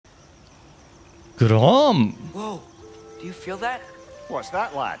그럼. Whoa, do you feel that? What's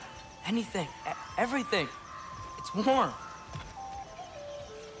that, lad? Anything, everything. It's warm.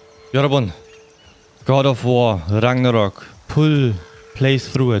 여러분, God of War Ragnarök 풀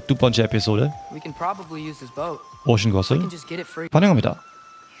플레이스루의 두 번째 에피소드 We can probably use this boat. 오신 We 것을 can just get it free. 환영합니다.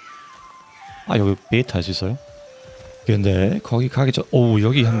 아, 여기 베이트 할 수 있어요? 근데 거기 가기 전, 오,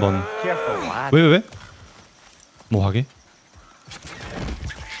 여기 한번. Careful, lad. 왜? 뭐 하게?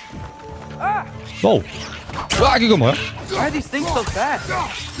 오! 아, 이거 뭐야? Why are these things so fast?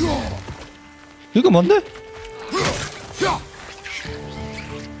 이거 뭔데?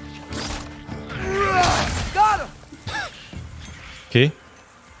 Got him! 오케이.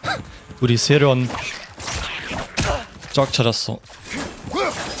 우리 새로운 쫙 찾았어.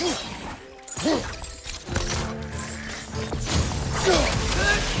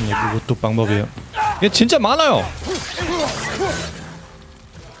 이것도 방법이에요. 이게 진짜 많아요.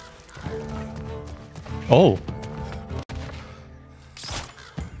 오.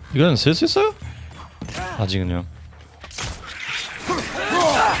 이건 쓸 수 있어요? 아직은요.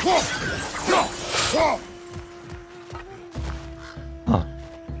 아.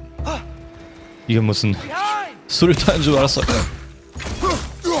 이건 무슨 술을 타는 줄 알았어.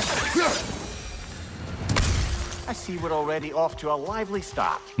 I see we're already off to a lively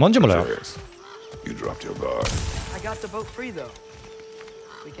start. 뭔지 몰라요. You dropped your guard. I got the boat free though.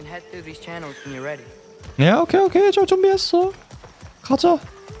 We can head through these channels when you're ready. 네, 오케이. 저 준비했어. 가자.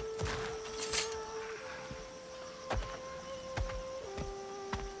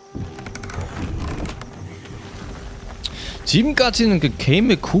 지금까지는 그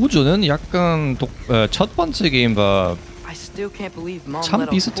게임의 구조는 약간 첫 번째 게임과 I still can't believe Mom 참 led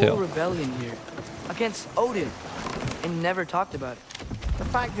a 비슷해요. whole rebellion here against Odin and never talked about it. The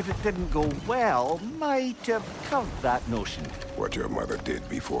fact that it didn't go well might have covered that notion. What your mother did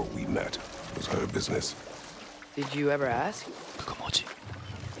before we met was her business. Did you ever ask?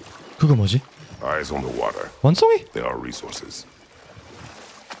 그거 뭐지? Eyes on the water. 원숭이? There are resources.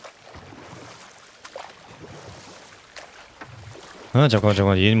 잠깐.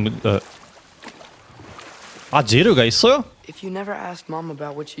 재료가 있어요? If you never asked Mom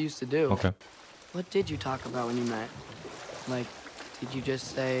about what she used to do, 오케이. what did you talk about when you met? Like, did you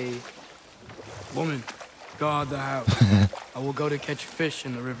just say, "Woman, guard the house. I will go to catch fish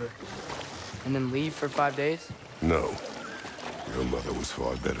in the river," and then leave for 5 days? No. Your mother was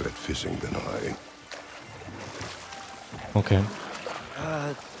far better at fishing than I. 오케이.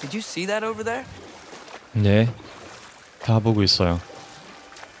 Did you see that over there? 네. 다 보고 있어요.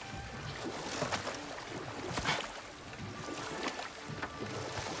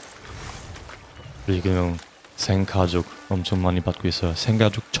 지금 생가죽 엄청 많이 받고 있어요.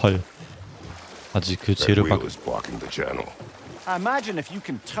 생가죽 철. 아직 그 That 재료 wheel is blocking the channel. I imagine if you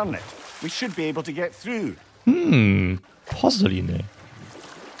can turn it, we should be able to get through. 퍼즐이네.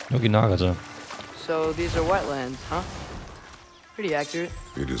 여기 나가자. So these are wetlands, huh? Pretty accurate.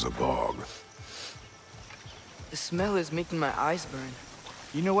 It is a bog. The smell is making my eyes burn.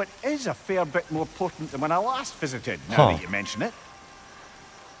 You know, it is a fair bit more potent than when I last visited, now Huh. that you mention it.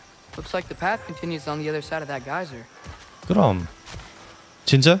 Looks like the path continues on the other side of that geyser. 그럼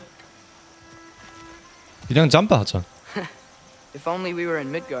진짜? 그냥 점프하자. If only we were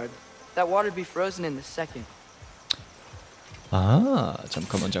in Midgard, that water'd be frozen in a second. 아,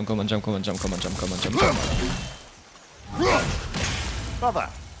 잠깐만. Brother,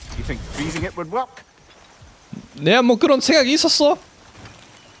 you think freezing it would work? 내가 뭐 그런 생각이 있었어.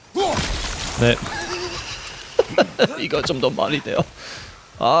 네. 이거 좀 더 말이 돼요.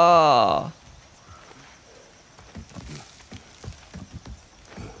 아.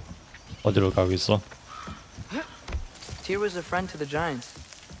 어디로 가고 있어? Tyr was a friend to the giants.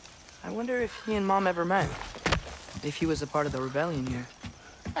 I wonder if he and Mom ever met. If he was a part of the rebellion here.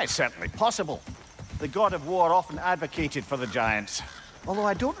 It's certainly possible. The god of war often advocated for the giants. Although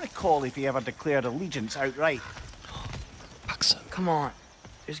I don't recall if he ever declared allegiance outright. 박사. Come on.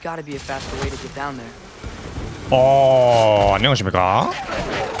 There's gotta be a faster way to get down there. 안녕하십니까?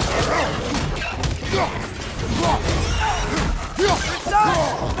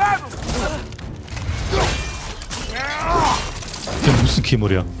 이게 무슨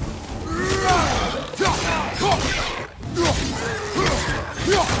괴물이야?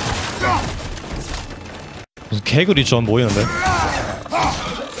 무슨 개구리 좀 보이는데?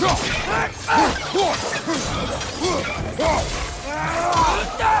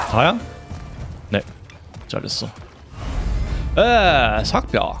 다야? 네, 잘했어.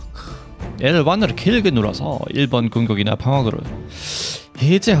 삭벽. L1을 길게 눌러서 1번 공격이나 방어구를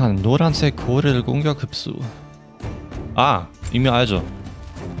해제한 노란색 고리를 공격 흡수. 아, 이미 알죠.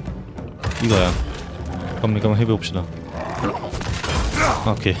 이거야. 그럼 해봅시다.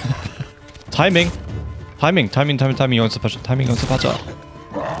 오케이. 타이밍 연습하자. 타이밍 연습하자.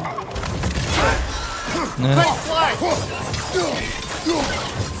 네.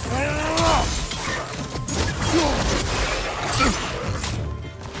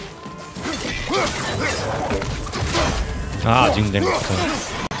 아, 아직 된 것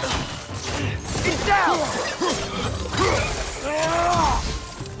같아.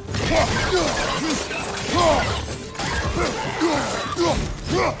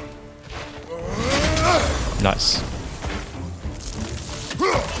 나이스.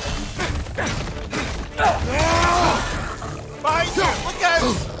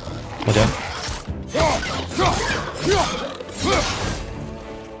 어디야?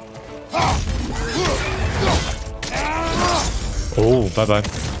 오, 바이바이.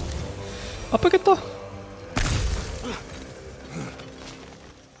 아프겠다.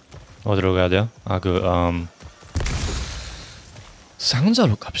 어디로 가야 돼요? 아,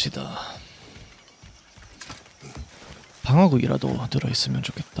 상자로 갑시다. 방어구이라도 들어있으면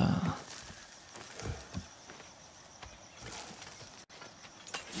좋겠다.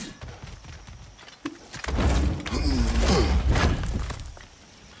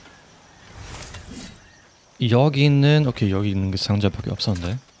 여기 있는, 오케이, 여기 있는 게 상자밖에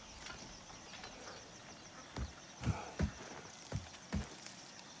없었는데.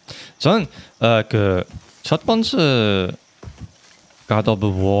 전 첫 번째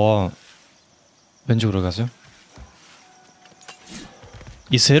갓오브워 왼쪽으로 가세요.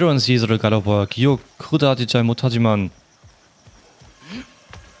 이 새로운 시즌을 갓오브워 기억 그다지 잘 못하지만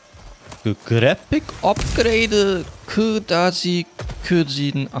그 그래픽 업그레이드 그다지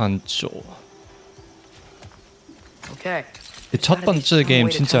크진 않죠. Okay. 첫 번째 게임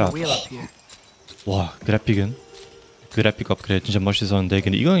진짜 와 그래픽 업그레이드 진짜 멋있었는데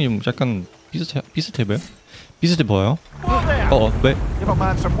근데 이건 좀 약간 비슷해 보여? 비슷해 보여요? 왜? Give a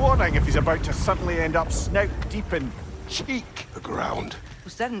man some warning if he's about to suddenly end up snout deep in cheek. The ground.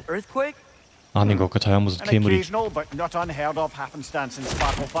 Was that an earthquake? 아닌 것 같아요. 무슨 An 괴물이. occasional but not unheard of happenstance in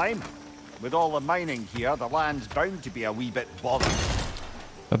Svartalfheim. With all the mining here, the land's bound to be a wee bit bothered.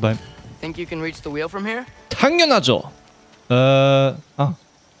 바이바이. Think you can reach the wheel from here? 당연하죠.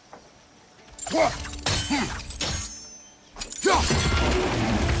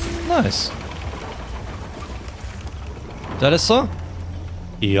 나이스. 잘했어?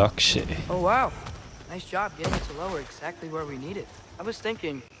 역시. Oh wow. Nice job getting it to lower exactly where we need it. I was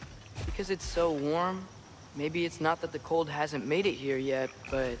thinking, because it's so warm, maybe it's not that the cold hasn't made it here yet,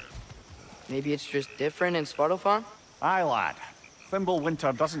 but maybe it's just different in Svartalfheim? Aye, lad. Thimble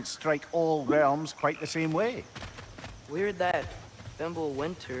winter doesn't strike all realms quite the same way. Weird that Thimble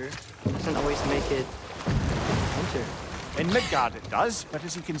winter doesn't always make it winter. In Midgard it does, but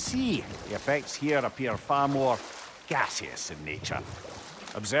as you can see, the effects here appear far more gaseous in nature.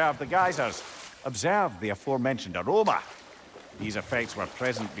 Observe the geysers. Observe the aforementioned aroma. These effects were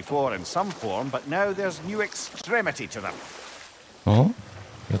present before in some form, but now there's new extremity to them.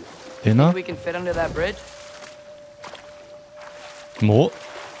 되나? Think we can fit under that bridge? 뭐?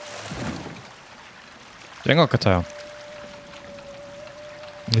 된 것 같아요.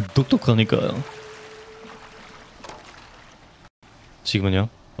 똑똑하니까요. 지금은요?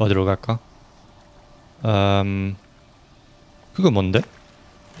 어디로 갈까? 그거 뭔데?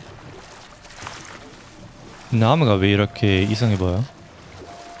 나무가 왜 이렇게 이상해 보여?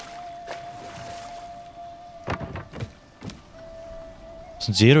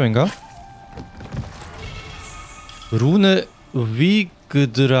 무슨 제로인가? 루네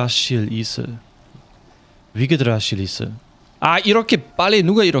위그드라실이스. 위그드라실이스. 아, 이렇게 빨리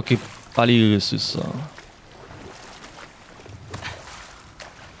누가 이렇게 빨리 읽을 수 있어?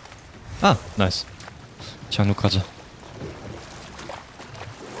 아, 나이스. 장luc하자.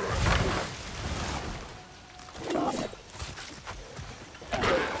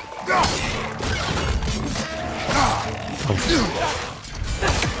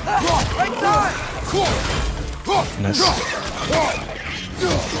 나이스.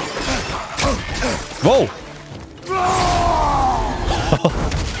 와우.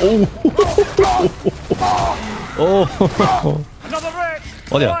 오. 오.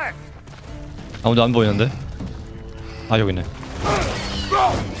 어디야? 아무도 안 보이는데? 아, 여기 있네.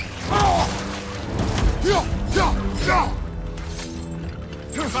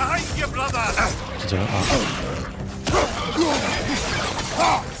 진짜요?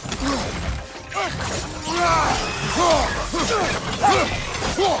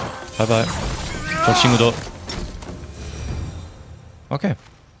 바이바이. 저 친구도. 오케이.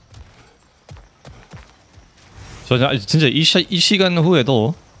 저 진짜 이 시간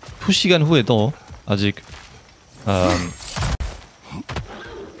후에도 2시간 후에도 아직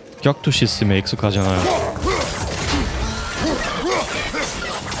격투 시스템에 익숙하잖아요.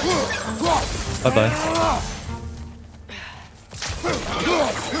 바이바이.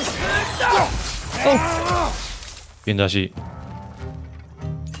 다시.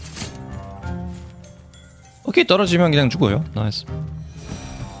 오케이, 떨어지면 그냥 죽어요. 나이스.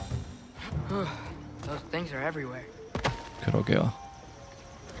 Those things are everywhere. 그러게요.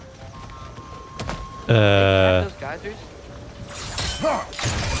 Those geysers?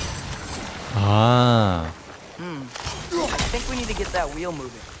 아. I think we need to get that wheel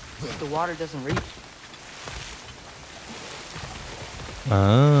moving. The water doesn't reach.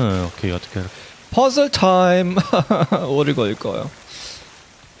 아, 오케이. 어떻게 퍼즐 타임. 오래 걸릴 거예요.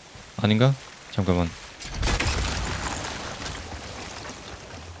 아닌가? 잠깐만.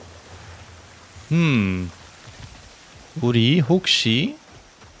 우리 혹시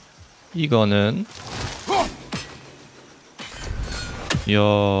이거는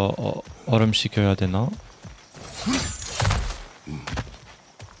얼음 시켜야 되나?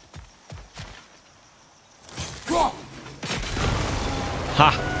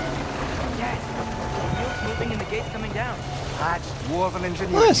 하. Wheels moving and the gate's coming down. That's dwarven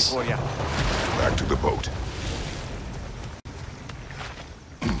ingenuity Nice. for you. Back to the boat.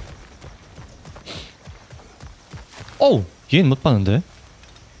 오, 얘는 못 봤는데.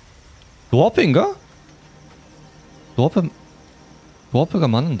 노아프인가? 노아프가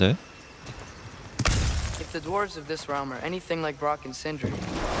많은데. If the dwarves of this realm are anything like Brock and Sindri,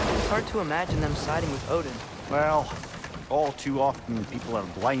 it's hard to imagine them siding with Odin. Well, all too often people are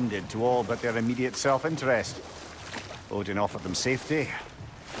blinded to all but their immediate self-interest. Odin offered them safety,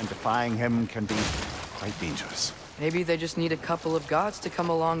 and defying him can be quite dangerous. Maybe they just need a couple of gods to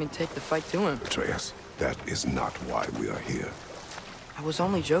come along and take the fight to him. Atreus, that is not why we are here. I was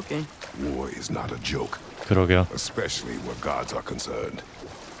only joking. War is not a joke, 그러게요. especially where gods are concerned.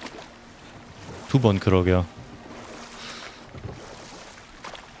 2번 그러게요.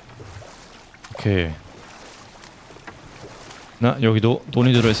 오케이. 나 여기도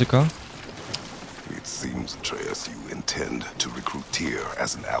돈이 들어있을까? It seems, Atreus, you intend to recruit Tyr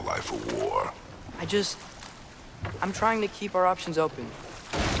as an ally for war. I'm trying to keep our options open.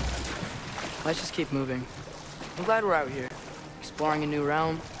 Let's just keep moving. I'm glad we're out here, exploring a new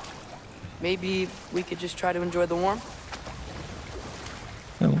realm. Maybe we could just try to enjoy the warmth?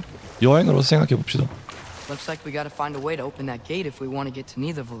 여행으로 생각해 봅시다. Looks like we gotta find a way to open that gate if we want to get to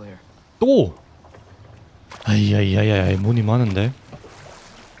Nidavellir. 또! 아이야이야이야, 문이 많은데.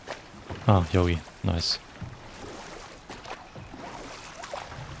 아, 여기. 나이스.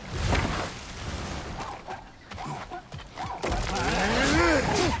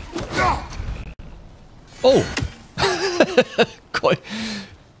 오! 거의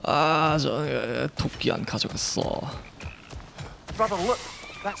저 토끼 안 가져갔어. Brother, look!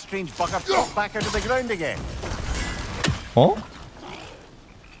 That strange bugger dropped back out of the ground again. 어?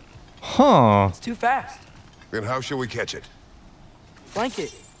 Huh. It's too fast. Then how shall we catch it? Flank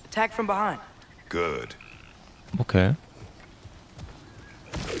it. Attack from behind. Good. 오케이.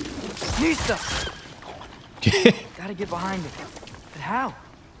 Nista! Gotta get behind it. But how?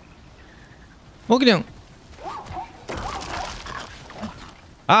 뭐 그냥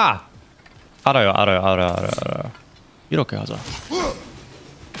알아요. 이렇게 하자.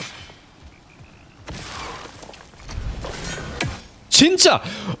 진짜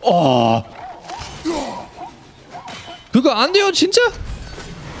그거 안 돼요 진짜?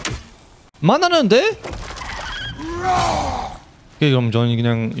 만나는데? 그럼 저는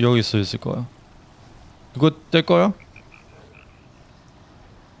그냥 여기서 있을 거야. 그거 될 거야?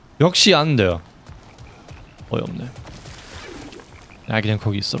 역시 안 돼요. 어이없네. 그냥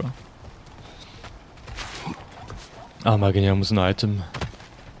거기 있어라. 아마 그냥 무슨 아이템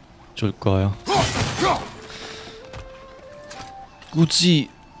줄 거야. 굳이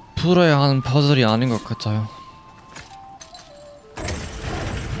풀어야 하는 퍼즐이 아닌 것 같아요.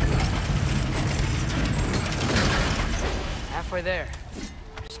 Halfway there.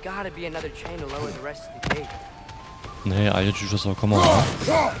 There's gotta be another chain to lower the rest of the gate. 네, 알려주셔서 고마워요.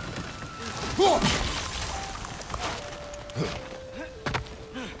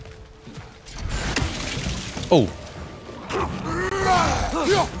 오.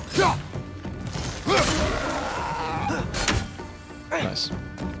 나이스.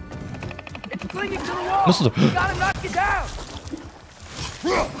 It's clinging to the wall. 넣었어. You gotta knock it down.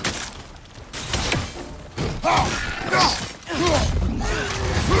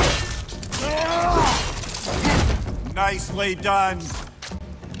 Nicely done.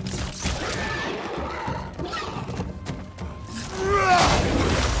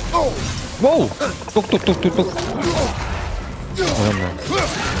 와우! 똑똑똑똑똑. 어렵네.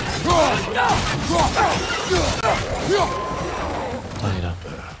 다행이다.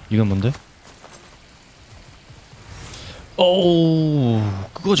 이건 뭔데? 오우,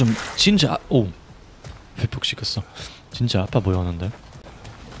 그거 좀 진짜 오 회복시켰어. 진짜 아파 보였는데.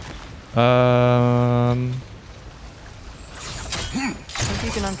 Think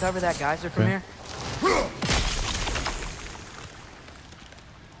you can uncover that geyser from here?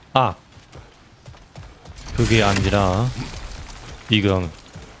 아, 그게 아니라 이건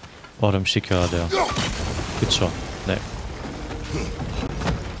얼음 시켜야 돼요. 그쵸? 네.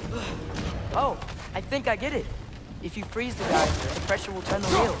 Oh, I think I get it. If you freeze the geyser, the pressure will turn the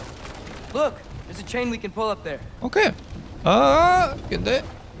wheel. Look, there's a chain we can pull up there. 오케이. 아, 근데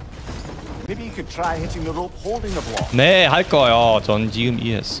Maybe you could try hitting the rope holding the block. 네, 할 거요. 전 지금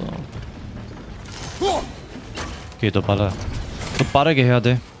이해했어. 그게 더 빨라. 더 빠르게 해야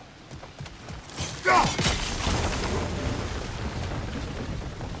돼.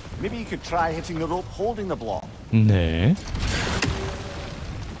 Maybe you could try hitting the rope holding the block. 네.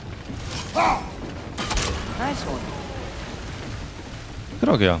 Nice one.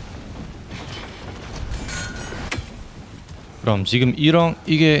 그러게요. 그럼 지금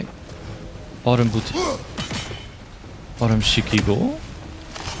이게 얼음 식히고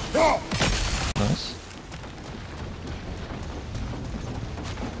나이스.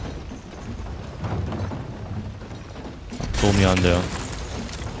 도움이 안 돼요.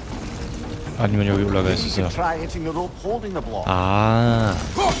 아니면 여기 올라가 Maybe you 있었어요. could try hitting the rope holding the block.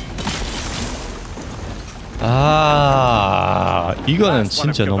 이거는 That's one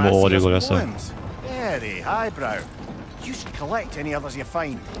of 진짜 너무 오래 Cavasia's 걸렸어요. poems. Very highbrow. You should collect any others you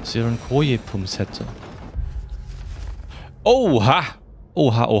find. 이런 고예품 세트. 오하.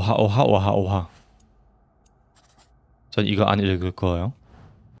 전 이거 안 읽을 거예요.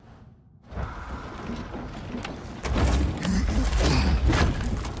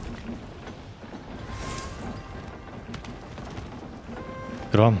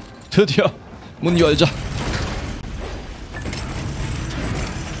 그럼 드디어 문 열자.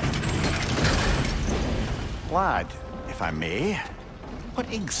 Lad, if I may,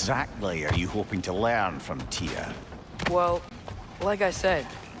 what exactly are you hoping to learn from Tyr? Well, like I said,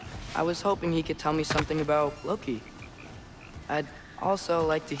 I was hoping he could tell me something about Loki. I'd also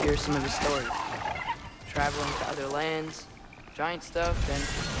like to hear some of his stories. Traveling to other lands, giant stuff,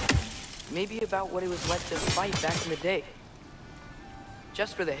 and maybe about what it was like to fight back in the day.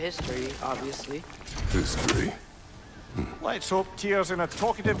 Just for the history, obviously. History. Let's hope Tyr's in a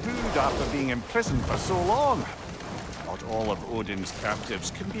talkative mood after being imprisoned for so long. Not all of Odin's captives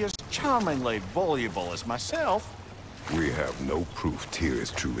can be as charmingly voluble as myself. We have no proof Tyr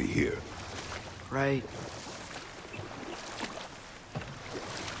is truly here. Right.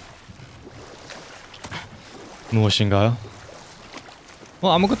 무엇인가요?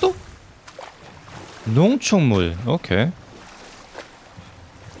 아무것도? 농축물. 오케이.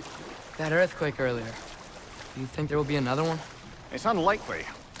 That earthquake earlier. Do you think there will be another one? It's unlikely,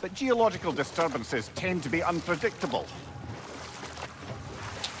 but geological disturbances tend to be unpredictable.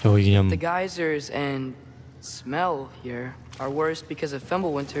 여기 The geysers and smell here are worse because of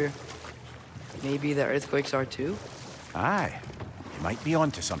Fimbulwinter. Maybe the earthquakes are too? Aye, you might be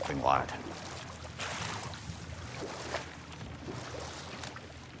onto something, lad.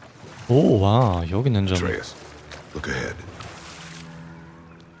 와, 여기는 좀 Atreus, look ahead.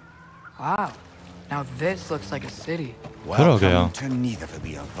 Wow. Now this looks like a city. 그러게요. Welcome to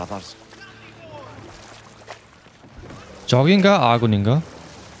Nidavellir, brothers. 적인가 아군인가?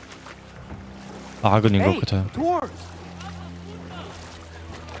 아군인 것 Hey, 같아요. dwarves!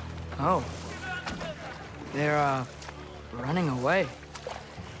 Oh. They're, running away.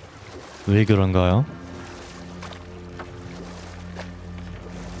 왜 그런가요?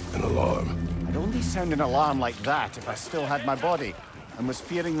 An alarm. I'd only sound an alarm like that if I still had my body and was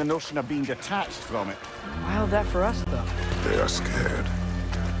fearing the notion of being detached from it. Why that for us, though? They are scared.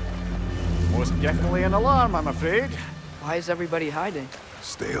 Most definitely an alarm, I'm afraid. Why is everybody hiding?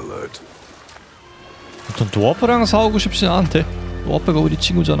 Stay alert. 전 드워프랑 싸우고 싶진 않은데. 드워프가 우리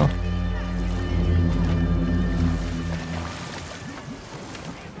친구잖아.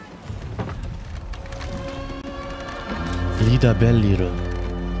 리다벨리르.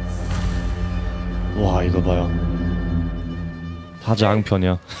 와, 이거 봐요. 다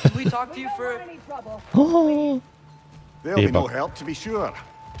장편이야. Can we talk to you for... They'll be no 대박. help, to be sure.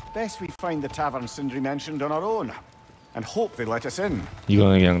 Best we find the tavern Sindri mentioned on our own, and hope they let us in.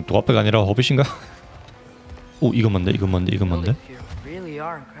 이거는 그냥 드워프가 아니라 호빗인가? 오, 이거 뭔데? 이거 뭔데? 이거 뭔데? buildings here really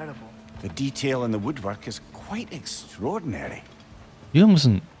are incredible. The detail in the woodwork is quite extraordinary. 이건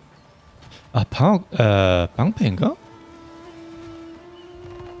무슨 아, 방패인가?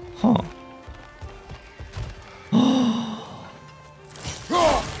 허.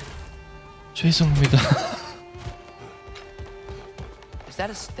 죄송합니다. Is that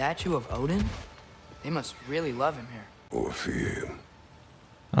a statue of Odin? They must really love him here. Or fear him.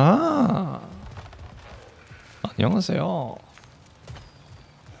 아, 안녕하세요.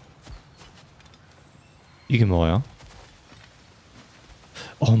 이게 뭐야?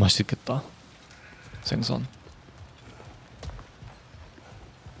 맛있겠다. 생선.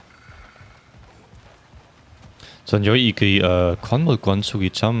 전 여기 그 건물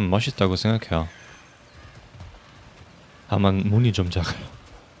건축이 참 멋있다고 생각해요. 다만 문이 좀 작아요.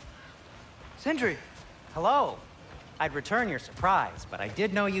 Sindri! Hello. I'd return your surprise, but I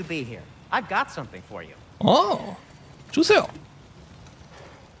did know you'd be here. I've got something for you. 주세요.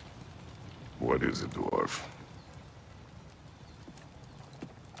 What is it, dwarf?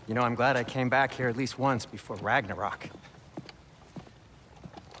 You know, I'm glad I came back here at least once before Ragnarok.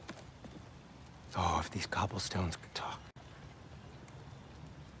 Oh, if these cobblestones could talk.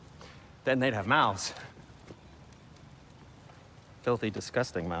 Then they'd have mouths. Filthy,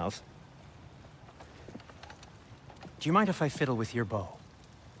 disgusting mouths. Do you mind if I fiddle with your bow?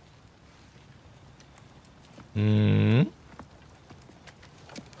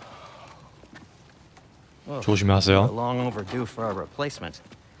 조심하세요. Long overdue for a replacement.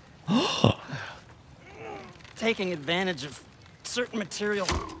 Taking advantage of certain material.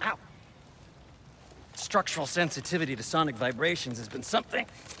 Ow. Structural sensitivity to sonic vibrations has been something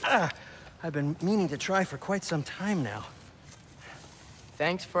I've been meaning to try for quite some time now.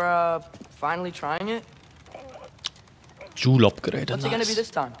 Thanks for finally trying it. 줄 업그레이드. What's it gonna be this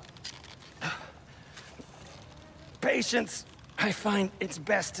time? Patience. I find it's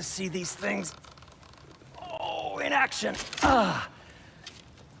best to see these things in action.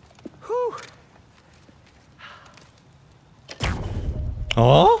 Whew.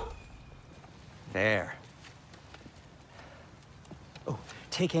 There. Oh,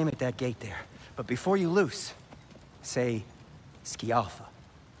 take aim at that gate there. But before you loose, say Skialfa.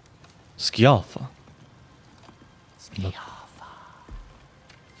 스키아파.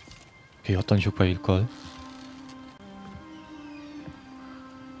 그게 어떤 효과일걸?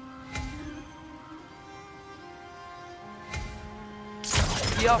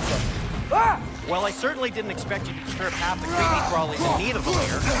 Well, I certainly didn't expect you to disturb half the creepy crawlies in need of them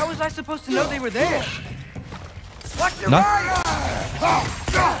here. How was I supposed to know they were there? 나?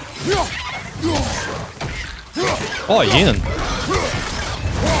 얘는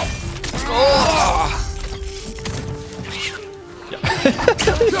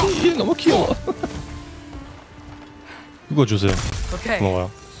얘 너무 귀여워. 이거 주세요. Okay. 고마워요.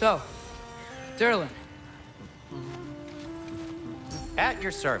 So, Derlin, At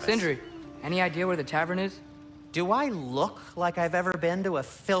your service. Sindri, any idea where the tavern is? Do I look like I've ever been to a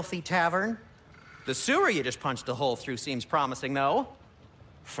filthy tavern? The sewer you just punched a hole through seems promising, though.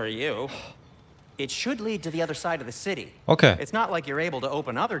 For you. It should lead to the other side of the city. 오케이. It's not like you're able to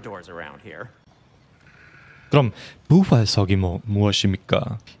open other doors around here. 그럼 부활석이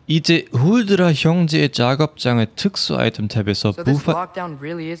무엇입니까? 이제 훌드라 형제의 작업장의 특수 아이템 탭에서 So this 부활 lockdown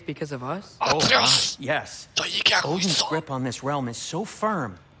really is because of us? Yes. 저 얘기하고 Odin's 있어. grip on this realm is so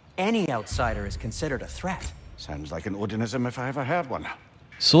firm, any outsider is considered a threat. Sounds like an Odinism if I ever heard one.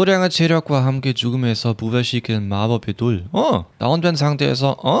 소량의 체력과 함께 죽음에서 부활시키는 마법의 돌. 다운된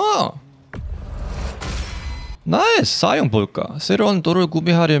상태에서 나이스! 사용 볼까? 새로운 돌을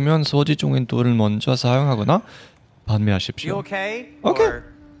구매하려면 소지 중인 돌을 먼저 사용하거나 You 판매하십시오. okay? Okay. Or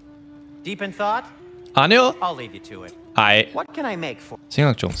deep in thought? 아니요. I'll leave you to it. 아예. What can I make for?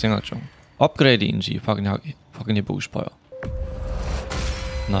 생각 중. 업그레이드인지 확인해보고 싶어요.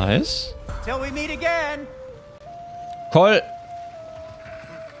 나이스. Till we meet again. 콜.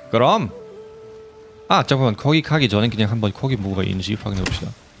 그럼. 잠깐만. 거기 가기 전에 그냥 한번 거기 뭐가 있는지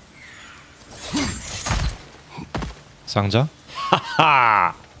확인해봅시다. 상자?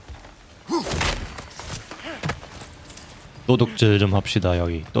 하하! 도둑질 좀 합시다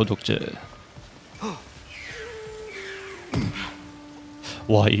여기. 도둑질.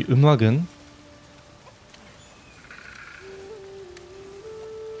 와, 이 음악은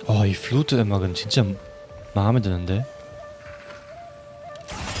이 플루트 음악은 진짜 마음에 드는데.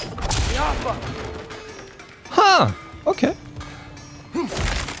 하! 오케이.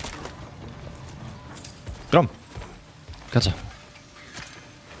 그럼 가자.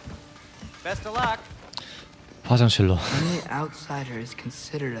 Best of luck. 화장실로. Any outsider is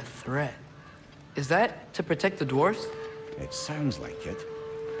considered a threat. Is that to protect the dwarves? It sounds like it.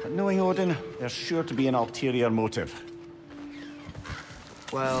 But knowing Odin, there's sure to be an ulterior motive.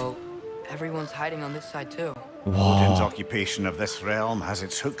 Well, Everyone's hiding on this side too. Odin's 와. occupation of this realm has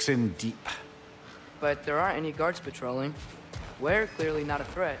its hooks in deep. But there aren't any guards patrolling. We're clearly not a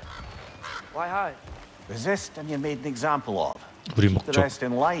threat. Why hide? Resist and you're made an example of. 우리 Keep the 목적. rest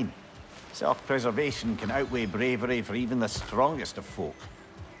in line. Self-preservation can outweigh bravery for even the strongest of folk.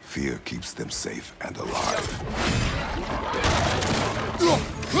 Fear keeps them safe and alive.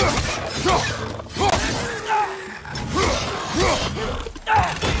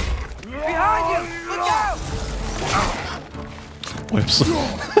 Behind you! Look out!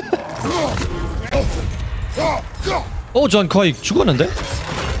 어렵어. 전 거의 죽었는데?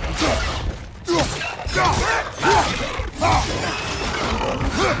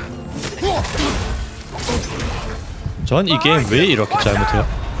 전 이 게임 왜 이렇게 잘못해요?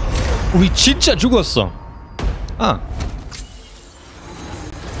 우리 진짜 죽었어.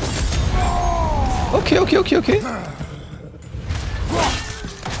 오케이.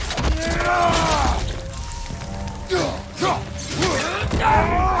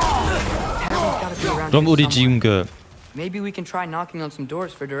 그럼 우리 지금 Maybe we can try knocking on some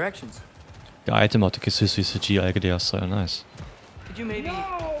doors for directions. 아이템 어떻게 쓸 수 있을지 알게 되었어요. 나이스. Could you maybe?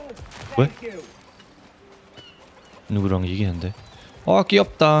 왜? 누구랑 얘기했는데?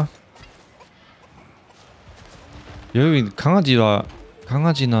 귀엽다. 여기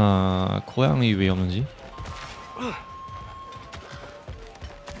강아지나 고양이 왜 없는지?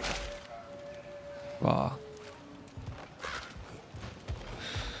 와.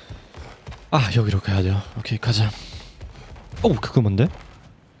 여기로 가야 돼요. 오케이, 가자. 그거 뭔데?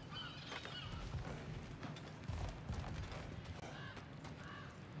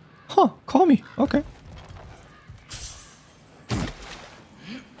 Call me. 오케이.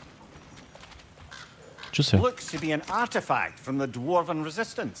 주세요. Looks to be an artifact from the Dwarven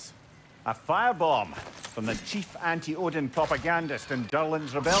resistance. A firebomb from the chief anti-Odin propagandist in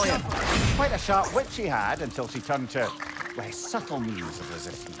Durlin's rebellion. Quite a sharp wit she had until she turned to less subtle means of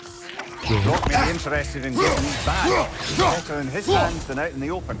resistance. Got me interested in getting these back. Better in his hands than out in the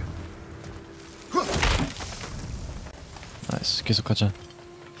open. 나이스, 계속 가자.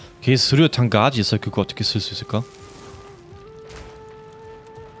 걔 수류탄 가지 있어. 그거 어떻게 쓸 수 있을까?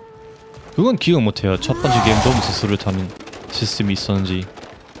 그건 기억 못해요. 첫 번째 게임도 무슨 수류탄 시스템이 있었는지.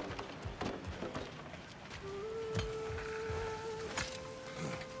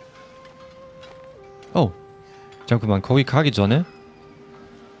 잠깐만, 거기 가기 전에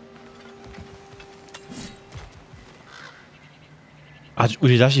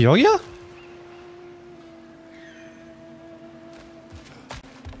우리 다시 여기야?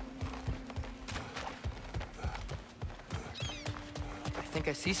 I think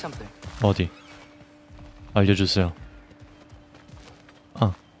I see something. 어디? 알려주세요.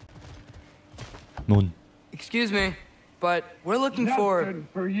 문. Excuse me, but we're looking for. Nothing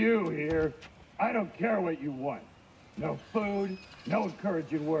for you here. I don't care what you want. No food, no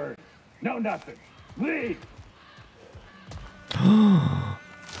encouraging words, no nothing. Leave!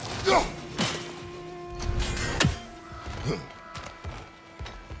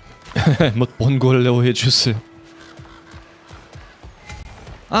 못 본 걸로 해주세요.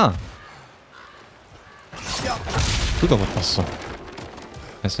 그거 못 봤어.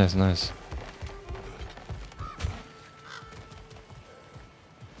 나이스.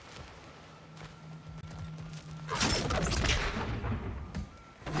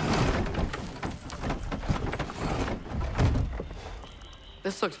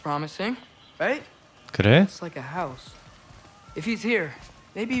 This looks promising, right? 그래? It's like a house. If he's here,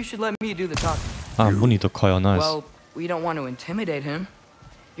 maybe you should let me do the talking. 문이 더 커요. 나이스. Well, we don't want to intimidate him.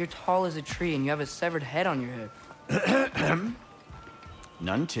 You're tall as a tree and you have a severed head on your head.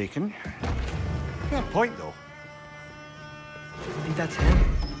 None taken. Fair point, though. I think that's him.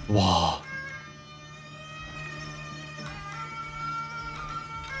 와.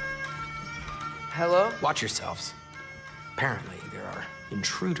 Hello? Watch yourselves. Apparently, there are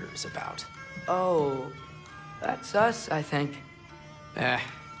intruders about. Oh, that's us, I think.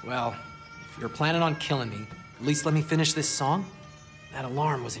 Well, if you're planning on killing me, at least let me finish this song. That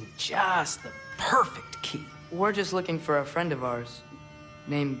alarm was in just the perfect key. We're just looking for a friend of ours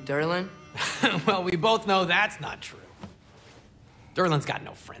named Durlin. Well, we both know that's not true. Durlin's got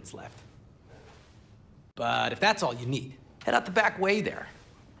no friends left. But if that's all you need, head out the back way there,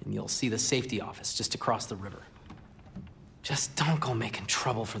 and you'll see the safety office just across the river. Just don't go making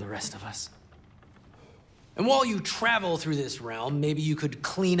trouble for the rest of us. And while you travel through this realm, maybe you could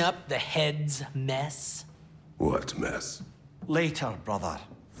clean up the head's mess? What mess? Later, brother.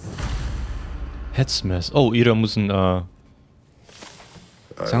 헤드스매스. 이런 무슨 I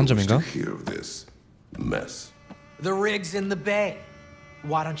wish 상점인가? to hear of this mess. The rig's in the bay.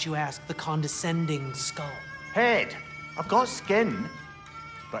 Why don't you ask the condescending skull? Head, I've got skin.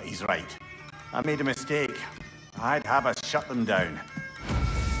 But he's right. I made a mistake. I'd have us shut them down.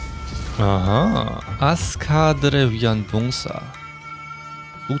 아하, 아스카들을 위한 봉사.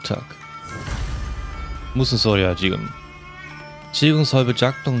 부탁. 무슨 소리야 지금? 지금 설비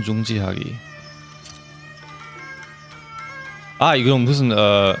작동 중지하기. 아 이건 무슨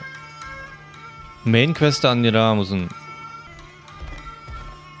메인 퀘스트 아니라 무슨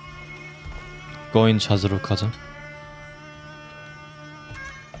거인 찾으러 가자.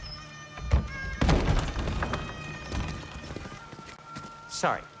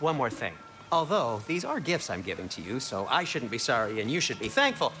 Sorry, one more thing. Although, these are gifts I'm giving to you, so I shouldn't be sorry and you should be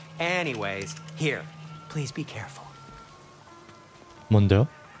thankful. Anyways, here, please be careful. 뭔데요?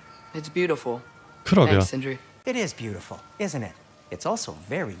 It's beautiful. 그러게요. Thanks, Sindri. It is beautiful, isn't it? It's also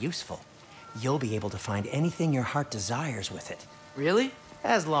very useful. You'll be able to find anything your heart desires with it. Really?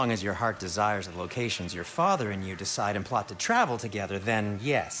 As long as your heart desires the locations your father and you decide and plot to travel together, then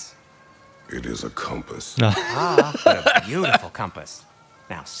yes. It is a compass. Ah, but a beautiful compass.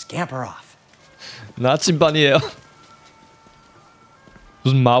 Now scamper off. 나침반이에요.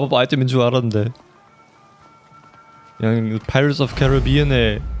 무슨 마법 아이템인 줄 알았는데 그냥 Pirates of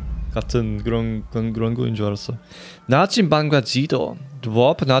Caribbean의 같은 그런 거인 줄 알았어. 나침반과 지도.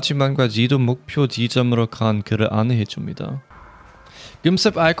 드워프 나침반과 지도 목표 지점으로 간 길을 안내해줍니다.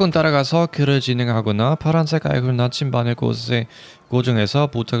 금색 아이콘 따라가서 길을 진행하거나 파란색 아이콘 나침반의 곳에 고정해서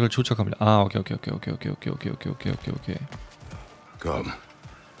부탁을 추적합니다. 아 오케이. Come.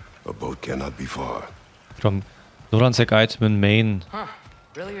 A boat cannot be far. 그럼 노란색 아이템은 메인. Huh.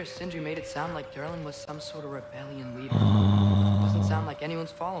 Earlier, Sindri made it sound like Durlin was some sort of rebellion leader. Doesn't sound like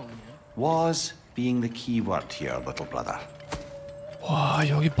anyone's following him. Was being the key word here, little brother. 와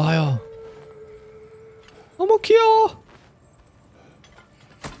여기 봐요. 너무 귀여워.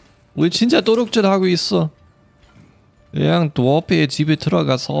 우리 진짜 도둑질 하고 있어. 그냥 드워프의 집에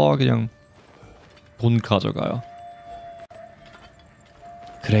들어가서 그냥 돈 가져가요.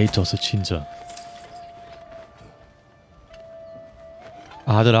 크레토스 진짜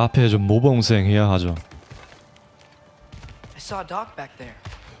아들 앞에 좀 모범생 해야 하죠. I saw a dock back there.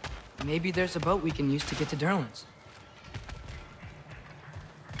 Maybe there's a boat we can use to get to Durlin's.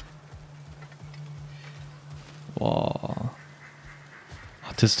 와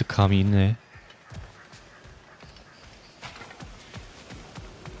아티스트 감이 있네.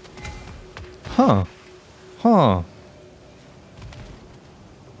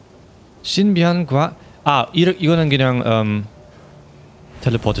 신비한 이거는 그냥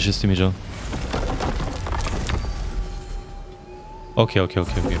텔레포트 시스템이죠. 오케이.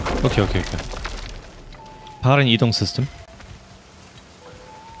 빠른 이동 시스템.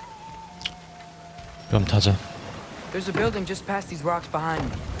 그럼 타자. There's a building just past these rocks behind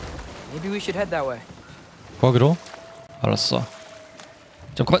me. Maybe we should head that way. 거기로? 알았어.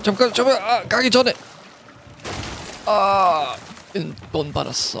 잠깐 가기 전에 돈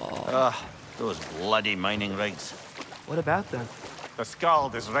받았어. Those bloody mining rigs. What about them? The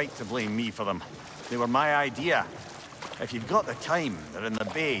Skald is right to blame me for them. They were my idea. If you've got the time, they're in the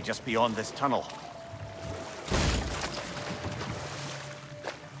bay just beyond this tunnel.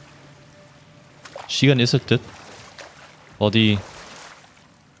 시간 있을 듯. 어딘가요?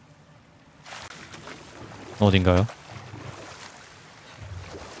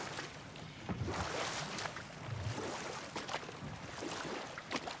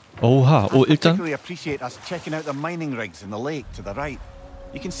 I 일단 particularly appreciate us checking out the mining rigs in the lake to the right.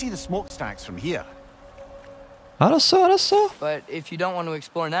 You can see the smokestacks from here. 알았어. But if you don't want to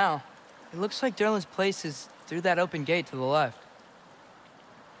explore now, it looks like Durlin's place is through that open gate to the left.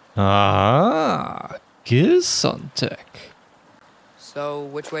 길 선택. So,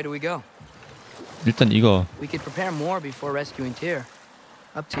 which way do we go? 일단 이거. We could prepare more before rescuing Tyr.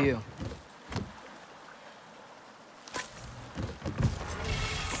 Up to you.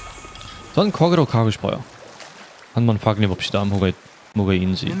 전 거기로 가고 싶어요. 한번 확인해 봅시다.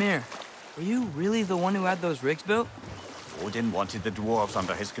 뭐가인지. Mimir, were you really the one who had those rigs built? Odin wanted the dwarves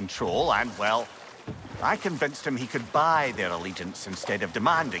under his control, and, well, I convinced him he could buy their allegiance instead of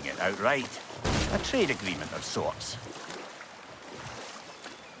demanding it outright. A trade agreement of sorts.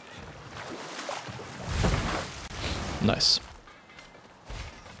 나이스.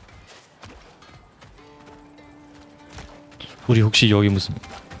 우리 혹시 여기 무슨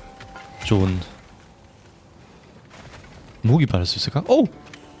좋은 무기 받을 수 있을까? 오!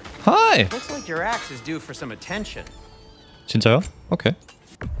 하이! Looks like your axe is due for some attention. 진짜요? 오케이.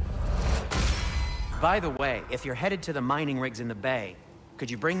 By the way, if you're headed to the mining rigs in the bay,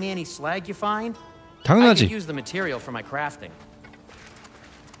 could you bring me any slag you find? I 당연하지. could use the material for my crafting.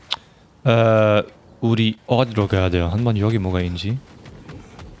 우리 어디로 가야 돼요? 한번 여기 뭐가 있는지.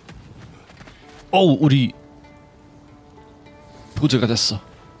 어우, 우리 부자가 됐어.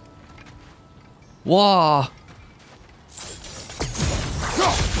 와.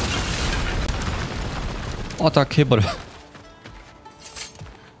 다 캐버려.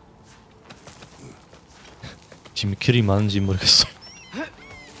 지금 길이 많은지 모르겠어.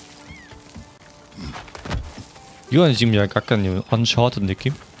 이건 지금 약간 언차트드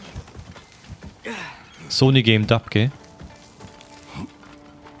느낌? 소니 게임답게.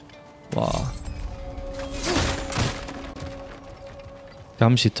 와.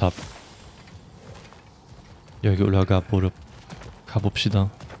 감시탑. 여기 올라가 가봅시다.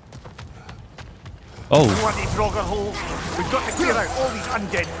 어우.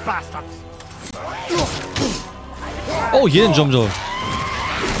 얘는 좀 더.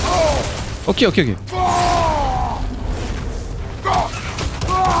 오케이.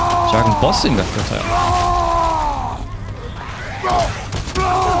 작은 버스인 것 같아요.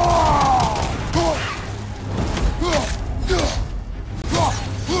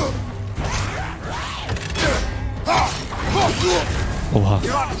 오하.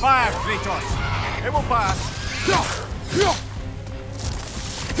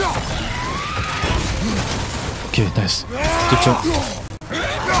 오케이, 나이스. 집중.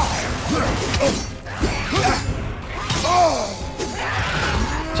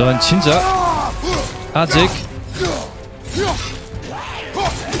 전 진짜 아직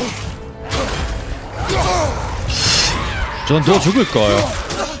전 더 죽을 거예요.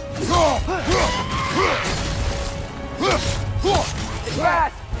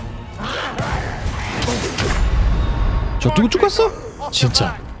 저 누구 죽었어?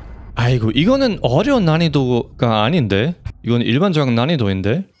 진짜. 아이고, 이거는 어려운 난이도가 아닌데? 이건 일반적인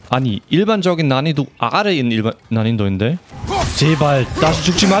난이도인데? 아니, 일반적인 난이도 아래에 있는 일반 난이도인데? 제발 다시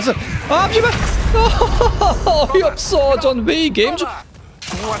죽지 마세요. 아, 제발. 어이없어. 전 왜 이 게임 중.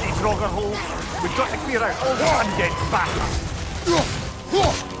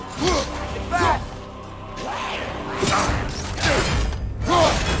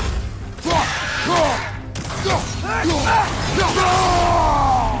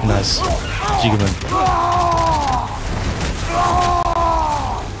 나이스. 지금은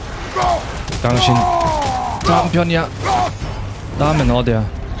당신 다음 편이야. 다음엔 어디야?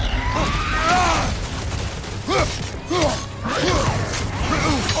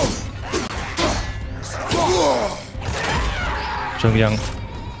 저 그냥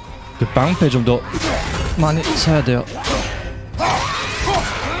그 방패 좀 더 많이 사야 돼요.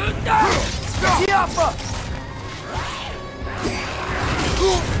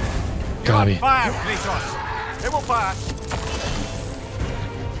 가비.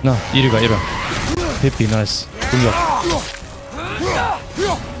 나 이리 와. 해피 나이스. 공격.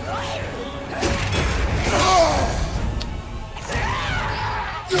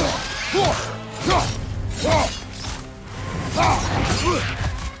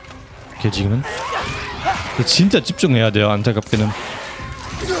 오케이, 지금은 진짜 집중해야 돼요. 안타깝게는.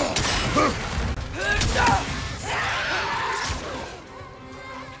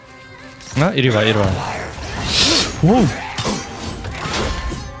 이리 와. 오.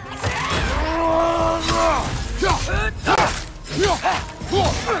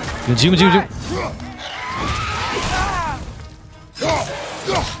 지금.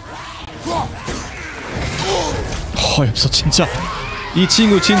 어이없어 진짜. 이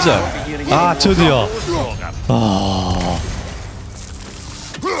친구 진짜. 드디어.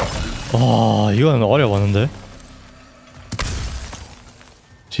 이건 어려웠는데.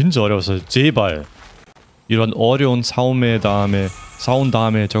 진짜 어려웠어요. 제발 이런 어려운 싸운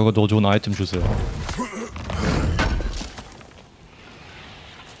다음에 적어도 좋은 아이템 주세요.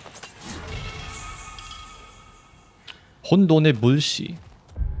 혼돈의 물씨.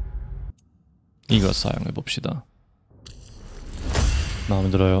 이거 사용해봅시다. 마음에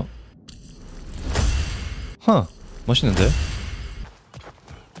들어요. 멋있는데?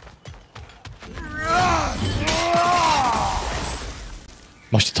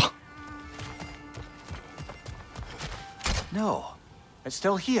 멋있다. No, it's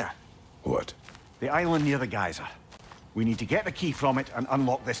still here. What? The island near the geyser. We need to get the key from it and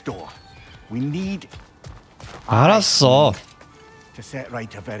unlock this door. We need 알았어. to set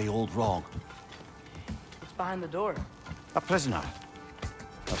right a very old wrong. What's behind the door? A prisoner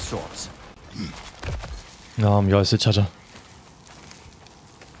of sorts. 열쇠 찾아.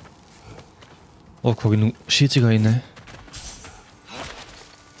 거기는 시지가 있네.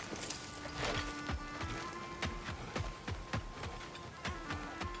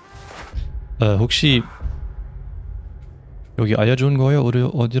 혹시 여기 알려준 거예요? 우리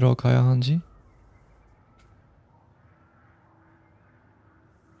어디로 가야 하는지?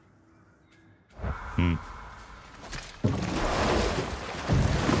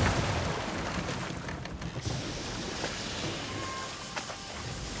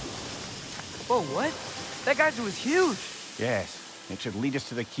 Whoa, what? That geyser was huge. Yes, it should lead us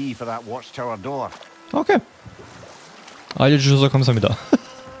to the key for that watchtower door. 오케이. 알려주셔서 감사합니다.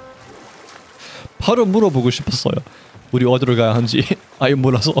 바로 물어보고 싶었어요. 우리 어디로 가야 하는지 아예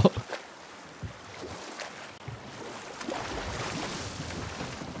몰라서.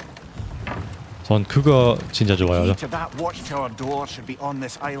 전 그거 진짜 좋아요. Key to that watchtower door should be on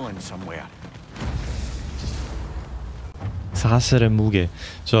this island somewhere. 사슬의 무게.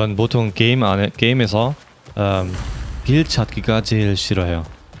 전 보통 게임에서 길 찾기가 제일 싫어해요.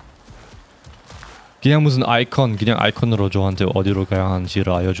 그냥 무슨 그냥 아이콘으로 저한테 어디로 가야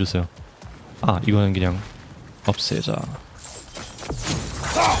하는지를 알려주세요. 아, 이거는 그냥 없애자.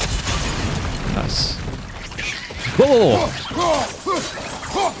 나이스. 오!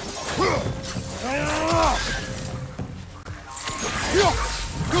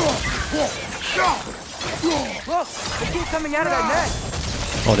 Look, they keep coming out of that net.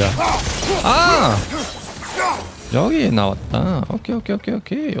 어디야? 아! 여기 나왔다.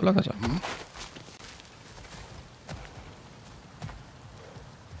 오케이. 올라가자.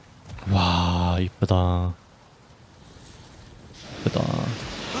 와, 이쁘다.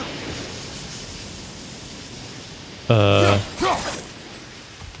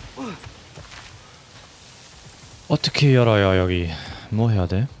 어떻게 열어요, 여기? 뭐 해야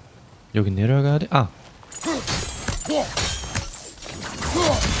돼? 여기 내려가야 돼? 아!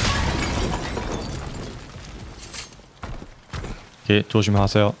 오케이,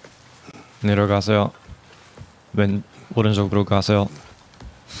 조심하세요. 내려가세요. 오른쪽으로 가세요.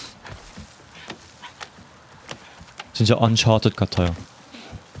 진짜 언차티드 같아요.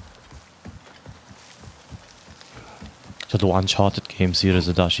 저도 언차티드 게임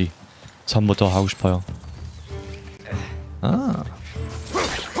시리즈 다시 3부터 하고 싶어요. 아.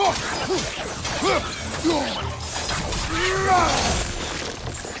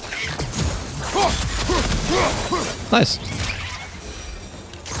 나이스.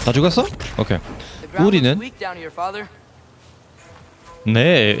 다 죽었어? 오케이. 우리는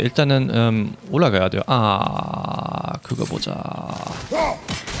네, 일단은 올라가야 돼요. 아, 그거 보자.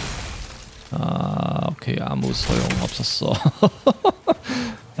 아, 오케이. 아무 소용 없었어.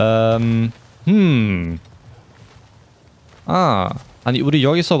 아, 아니 우리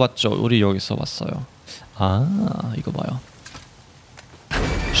여기서 왔죠. 우리 여기서 왔어요. 아, 이거 봐요.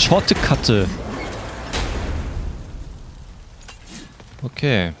 쇼트카트.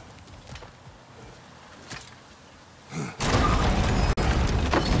 오케이.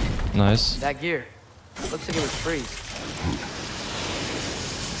 나이스. That gear looks like it was free.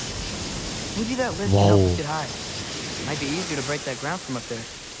 Maybe that ledge Whoa. helps get high. Might be easier to break that ground from up there.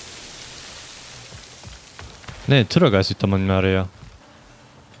 네, 들어갈 수 있단 말이에요.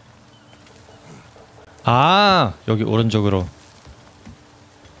 아, 여기 오른쪽으로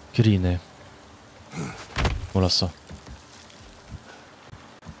길이 있네. 몰랐어.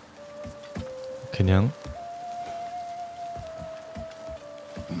 그냥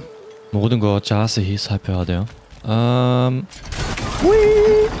모든 거 자세히 살펴야 돼요. Think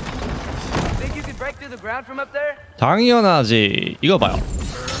you could break through the ground from up there? 당연하지. 이거 봐요.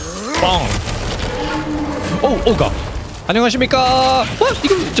 뻥. 오, 오가. 안녕하십니까?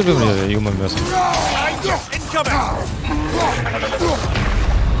 이거 이것만 배웠어.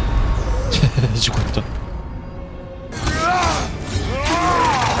 죽었다.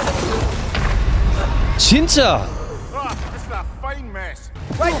 진짜.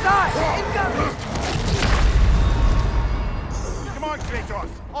 Right side! Incoming! Come on, Kratos,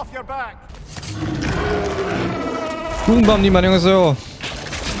 off your back. 꿍밤님 안녕하세요.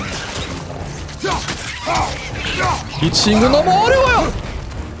 이 친구 너무 어려워요.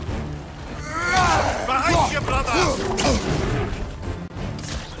 Behind you, brother.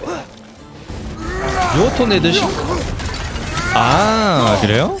 요토 내듯이. 아,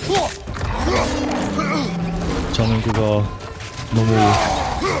 그래요? 저는 그거 너무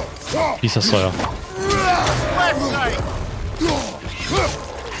있었어요.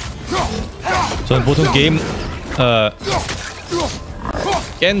 저는 보통 게임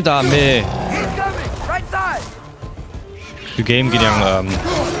깬 다음에 그 게임 그냥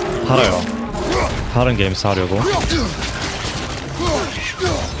팔아요. 다른 게임 사려고.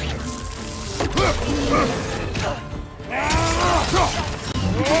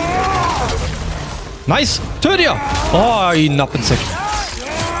 나이스! 드디어! 아, 이 나쁜 새끼.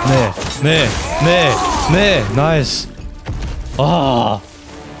 네, 나이스.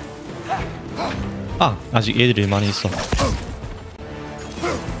 아직 애들이 많이 있어.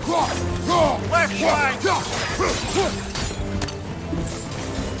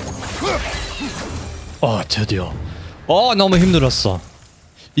 드디어. 너무 힘들었어.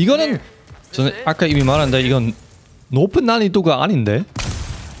 이거는 저는 아까 이미 말한데 이건 높은 난이도가 아닌데.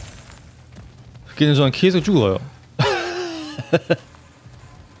 그냥 저는 계속 죽어요.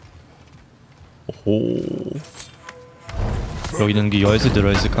 오. 여기는 게 열쇠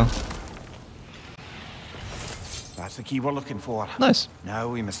들어있을까? That's the key we're looking for. 나이스.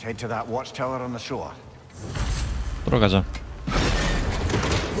 Now we must head to that watchtower on the shore. 돌아가자.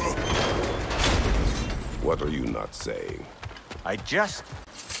 What are you not saying? I just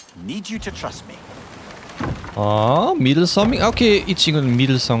need you to trust me. 미들섬이? 오케이, 이 친구는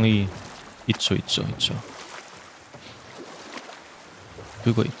미들성이 있죠.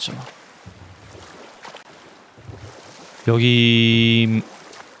 그거 있죠. 여기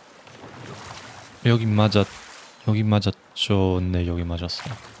맞았죠. 네, 여기 맞았어.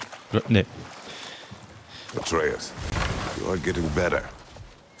 네. Atreus, you are getting better.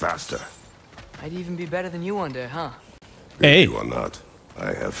 Faster. I'd even be better than you one day, huh? 에이. You are not.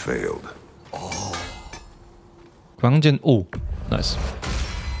 I have failed. 광젠 5. 나이스.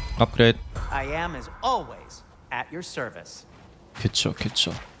 업그레이드. I am, as always, at your service. 그쵸.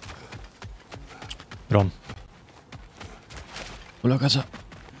 그럼 올라가자.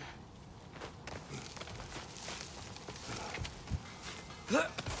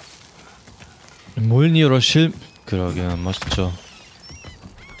 몰니어로 그러게 멋있죠.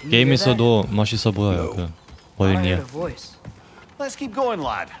 게임에서도 멋있어 보여요. 그 몰니어. Let's keep going,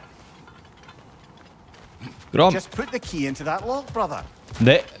 lad. 그럼 Just put the key into that lock, brother.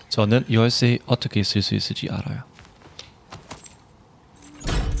 네, 저는 열쇠 어떻게 쓸 수 있을지 알아요.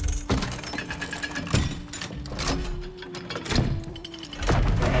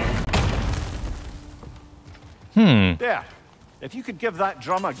 There. If you could give that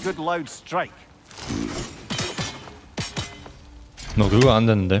drum a good loud strike. 너 그거 안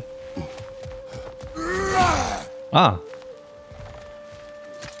되는데.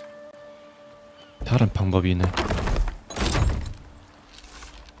 다른 방법이 있네.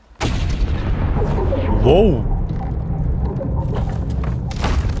 와우.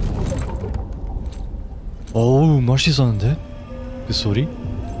 어우, 멋있었는데? 그 소리?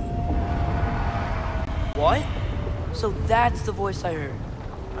 What? So that's the voice I heard.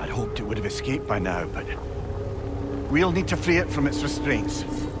 I'd hoped it would have escaped by now, but we'll need to free it from its restraints.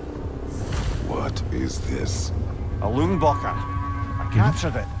 What is this? A Lungbocker. I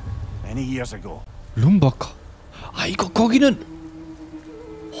captured it many years ago. 룸버커. 이거 거기는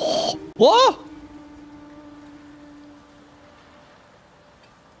와!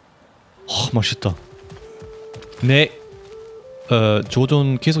 멋있다. 네.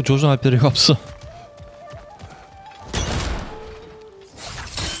 계속 조준할 필요가 없어.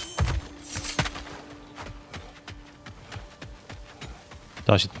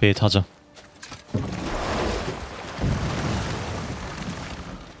 다시 배 타자.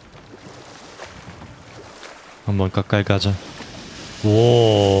 한번 가까이 가자.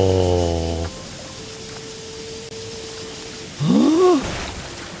 오.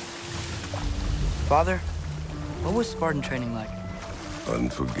 Father, what was Spartan training like?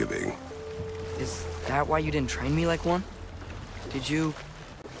 Unforgiving. Is that why you didn't train me like one? Did you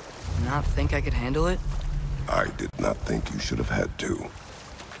not think I could handle it? I did not think you should have had to.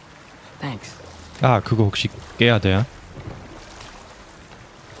 Thanks. 그거 혹시 깨야 돼요?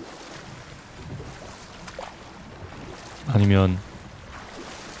 아니면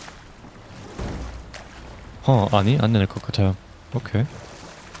아니 안 되는 것 같아요. 오케이.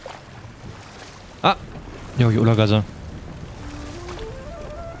 여기 올라가자.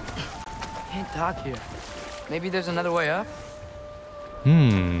 Can't dock here. Maybe there's another way up?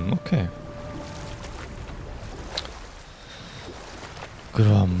 오케이.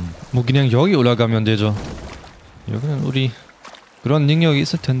 그럼 뭐 그냥 여기 올라가면 되죠. 여기는 우리 그런 능력이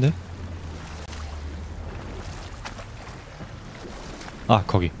있을 텐데.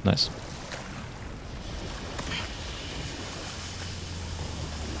 거기. 나이스.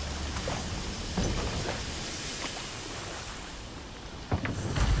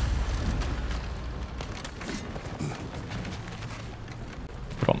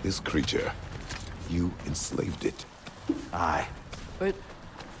 This creature, you enslaved it. Aye. But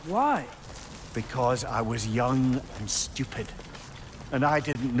why? Because I was young and stupid. And I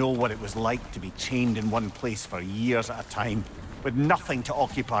didn't know what it was like to be chained in one place for years at a time, with nothing to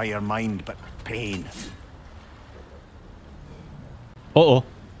occupy your mind but pain.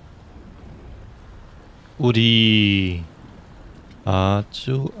 우리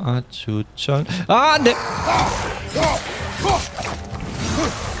아주 전. 아, 네.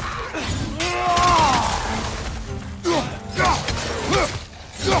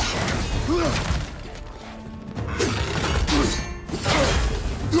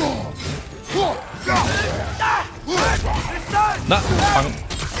 나 빵.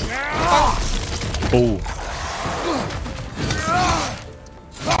 오.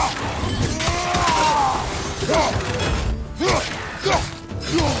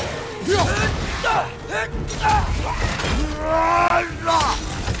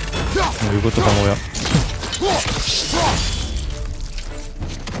 이것도 방어야.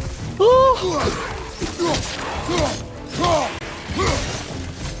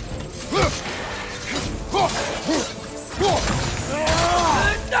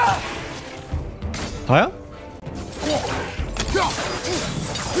 다야?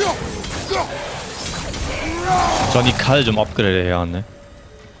 전 이 칼 좀 업그레이드 해야겠네.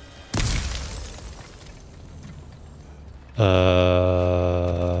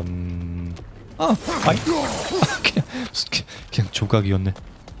 아이. 그냥 조각이었네.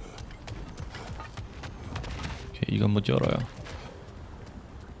 오케이, 이건 못 열어요.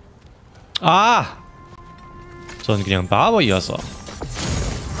 아! 전 그냥 바보이어서.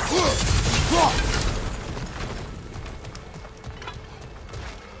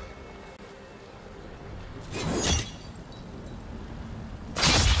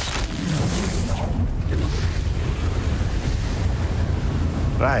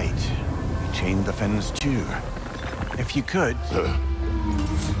 Right. Chain the fins too. If you could.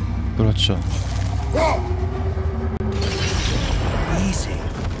 그렇죠. Easy.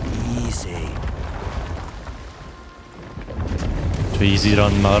 Easy. 저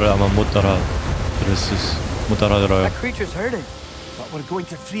easy란 말을 아마 못 알아들어요. That creature's hurting. But we're going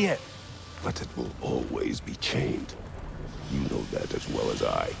to free it. But it will always be chained. You know that as well as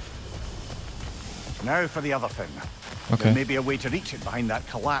I. Now for the other fin. Okay. There may be a way to reach it behind that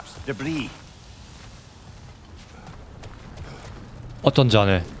collapsed debris. 어떤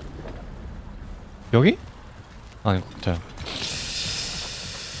잔에? 여기? 아니, 자.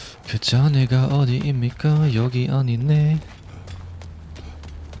 그 잔해가 어디입니까? 여기 아니네.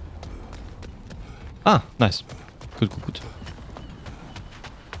 아, 나이스. 굿.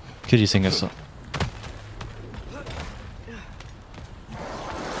 길이 생겼어.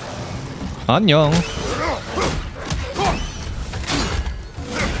 안녕.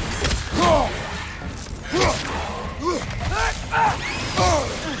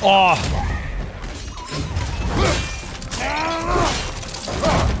 아.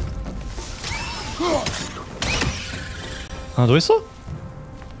 하나 더 있어?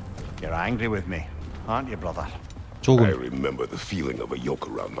 You're angry with me, aren't you, brother? I 조금. remember the feeling of a yoke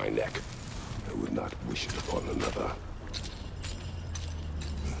around my neck. I would not wish it upon another.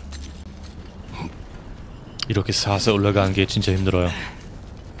 이렇게 사서 올라가는 게 진짜 힘들어요.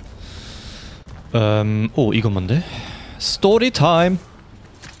 오, 이건 뭔데? 스토리 타임.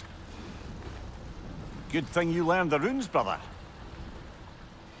 Good thing you learned the runes, brother.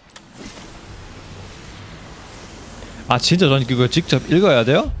 아, 진짜 전 그거 직접 읽어야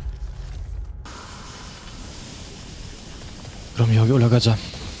돼요? 그럼 여기 올라가자.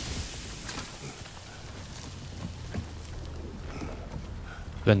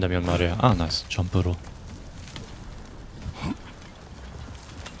 된다면 말이야. 아, 나이스. 점프로.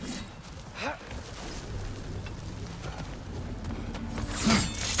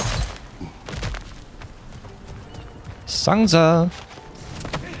 상자.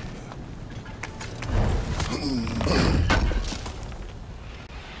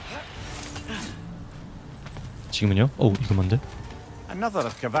 지금은요? 오, 이거 뭔데? Another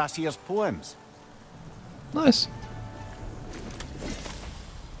of Cavassier's poems. 나이스.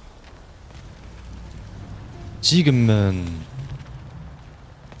 지금은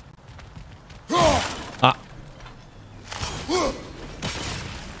아.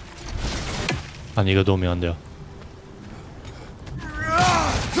 아니, 이거 도우면 안 돼요.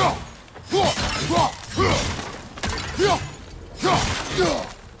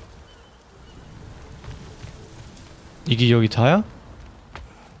 이게 여기 다야?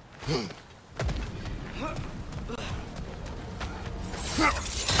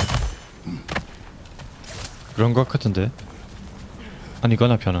 그런 것 같은데. 아니,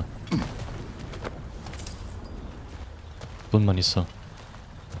 이건 앞편아. 돈만 있어.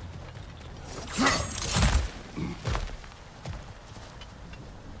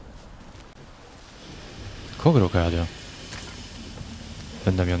 거기로 가야 돼요.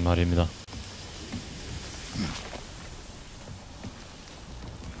 된다면 말입니다.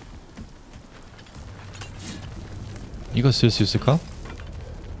 이거 쓸 수 있을까?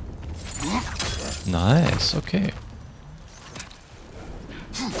 나이스, 오케이.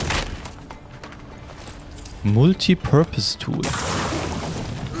 멀티퍼포스 툴.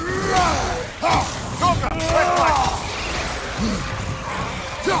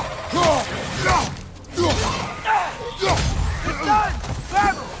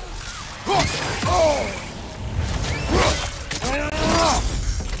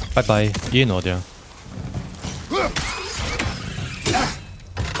 바이바이. 얘는 어디야?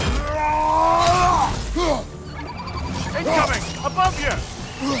 Incoming! Above you!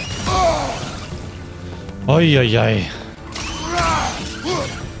 어이야야이.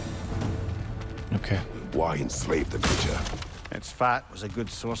 오케이. Why enslave the creature? Its fat was a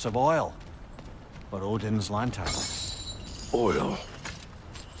good source of oil. For Odin's lantern. Oil.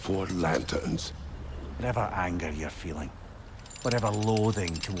 For lanterns. Whatever anger you're feeling, whatever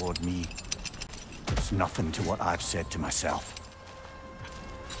loathing toward me, it's nothing to what I've said to myself.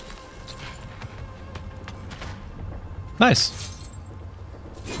 나이스.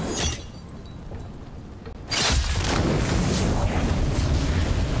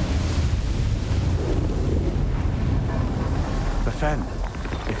 Defend,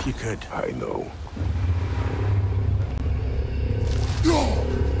 if you could. I know.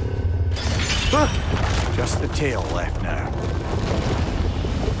 Just the tail left now.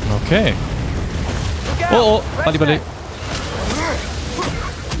 오케이. 어어, 빨리.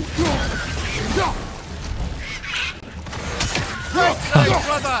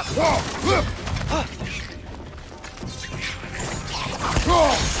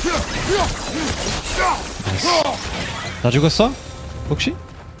 다 죽었어? 혹시?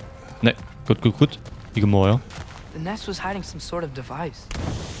 네, 굿. 이거 뭐예요? The nest was hiding some sort of device.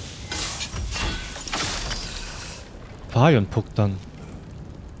 바이온 폭탄.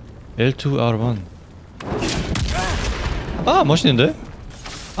 L2R1. 아, 멋있는데?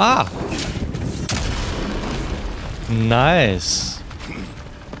 아! 나이스.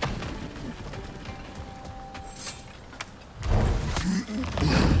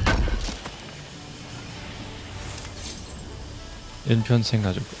 연편생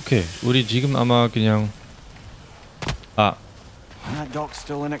가족. 오케이. 우리 지금 아마 그냥 That dock's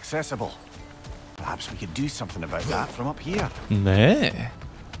still inaccessible. Perhaps we could do something about that from up here. 네.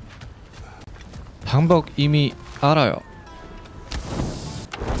 방법 이미 알아요.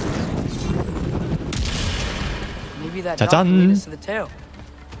 Maybe that dock will lead us to the tail.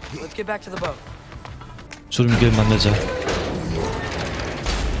 Let's get back to the boat. 주름길 만나자.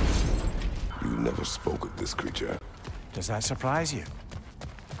 You never spoke of this creature. Does that surprise you?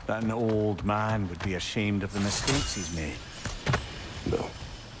 That an old man would be ashamed of the mistakes he's made? No.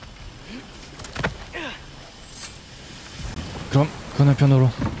 그럼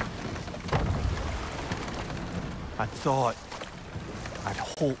건너편으로. I'd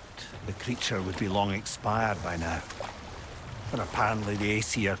hoped the creature would be long expired by now. But apparently the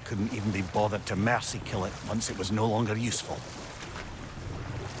Aesir couldn't even be bothered to mercy kill it once it was no longer useful.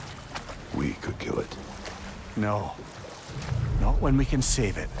 We could kill it. No. Not when we can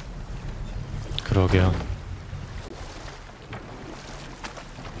save it. 그러게요.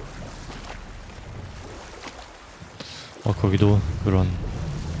 거기도 그런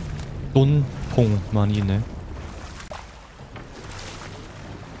돈퐁 많이 있네.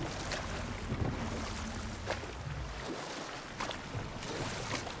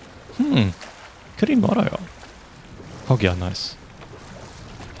 그림 알아요. 거기야, 나이스.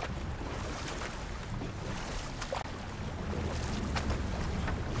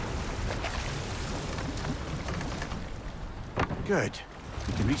 Good.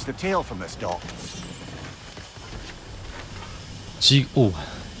 We can reach the tail from this dock. 오,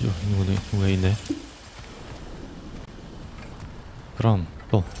 누가 있네. 그럼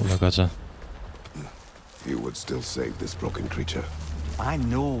또 올라가자. You would still save this broken creature. I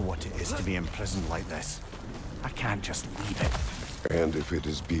know what it is to be imprisoned like this. I can't just leave it. And if it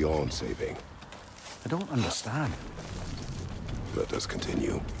is beyond saving, I don't understand. let us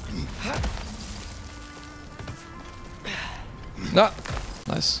continue.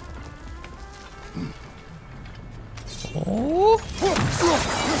 나이스. 오.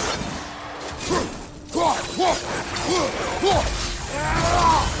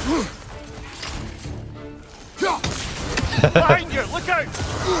 Behind you! Look out!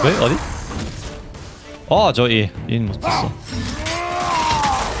 왜? 어디? 저기 인 못했어.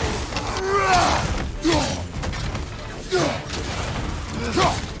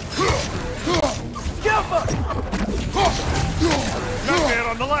 There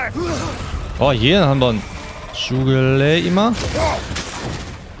on the left. 얘는 한번 죽을래 이마?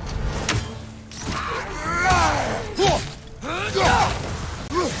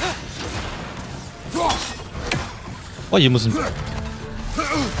 얘 무슨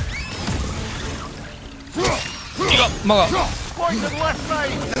이거 막아.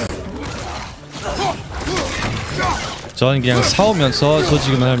 저는 그냥 사오면서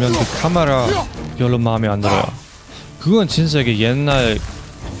솔직히 말하면 그 카메라 별로 마음에 안 들어요. 그건 진짜 옛날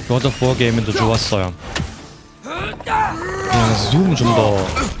갓오브워 게임도 좋았어요. 그냥 줌 좀 더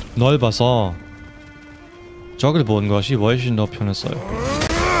넓어서 적을 보는 것이 훨씬 더 편했어요.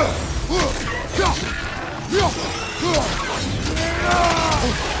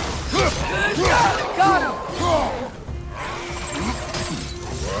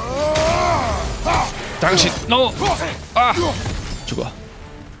 당신 너 죽어.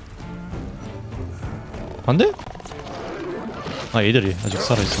 안 돼? 얘들이 아직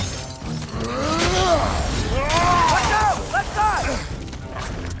살아있어.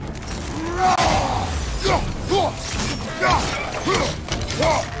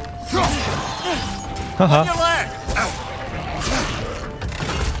 하하.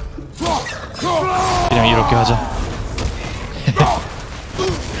 그냥 이렇게 하자.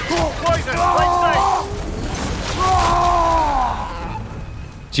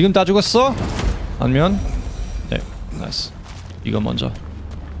 지금 다 죽었어? 아니면? 네, 나이스. 이거 먼저.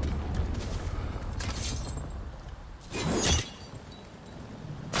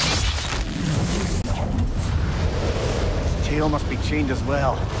 Tail must be chained as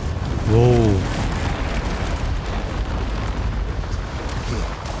well. 오.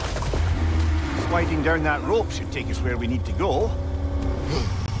 Sliding down that rope should take us where we need to go.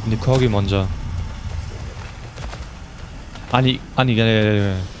 근데 거기 먼저. 아니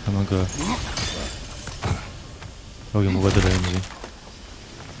가만 그 여기 뭐가 들어있는지.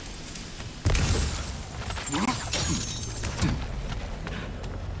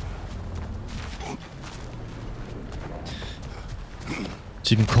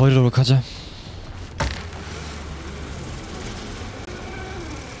 지금 거리로 가자.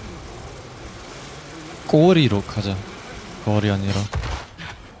 꼬리로 가자. 거리 아니라.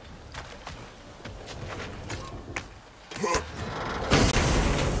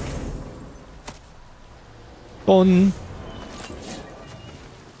 온.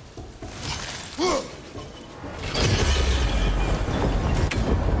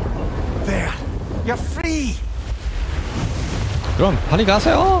 There, you're free. 그럼 빨리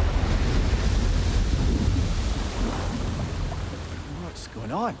가세요. What's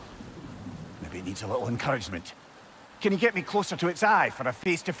going on? Maybe it needs a little encouragement. Can you get me closer to its eye for a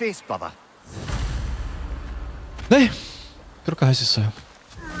face-to-face, brother? 네, 그렇게 할 수 있어요.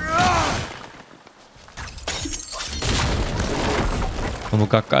 너무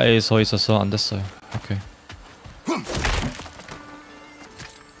가까이 서 있어서 안 됐어요. 오케이.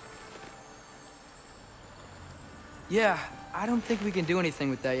 Yeah, I don't think we can do anything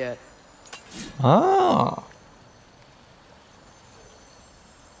with that yet. 아.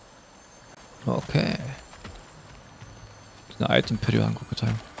 오케이. 아이템 필요한 거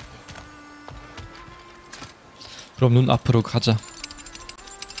같아요. 그럼 눈 앞으로 가자.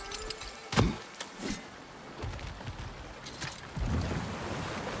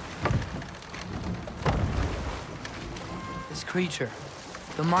 This creature,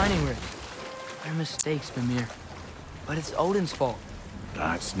 the mining rig, they're mistakes, Mimir. But it's Odin's fault.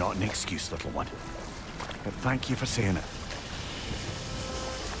 That's not an excuse, little one. But thank you for saying it.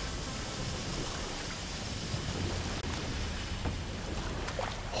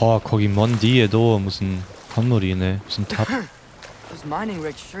 거기 먼 뒤에도 무슨 건물이 있네. 무슨 탑. Those mining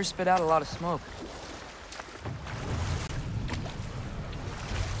rigs sure spit out a lot of smoke.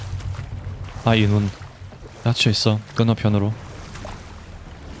 이 눈 닫혀 있어. 건너편으로.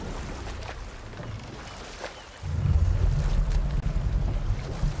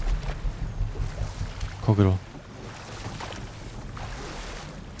 거기로.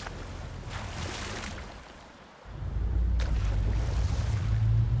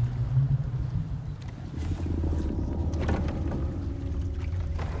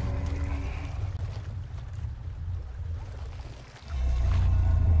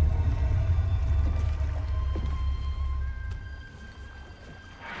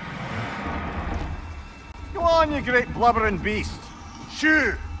 Go on, you great blubbering beast.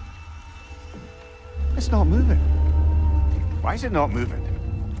 Shoo! It's not moving. Why is it not moving?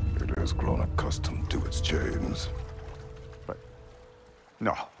 It has grown accustomed to its chains. But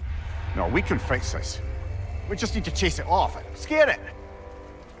no, we can fix this. We just need to chase it off, scare it.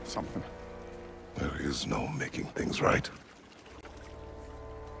 Something. There is no making things right.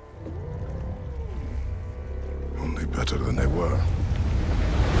 Only better than they were.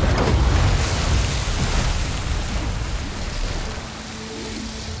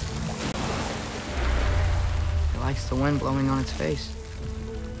 I likes the wind blowing on its face.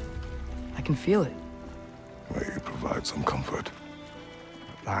 I can feel it. May it provide some comfort.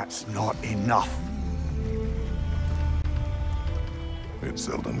 That's not enough. It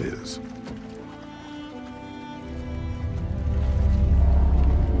seldom is.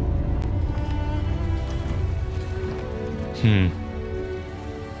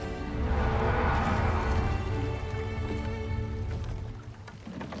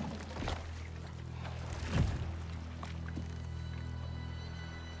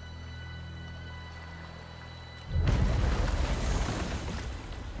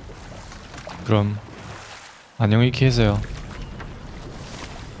 그럼 안녕히 계세요.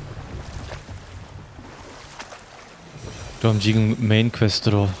 그럼 지금 메인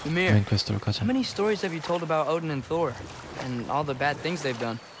퀘스트로 가자. How many stories have you told about Odin and Thor, and all the bad things they've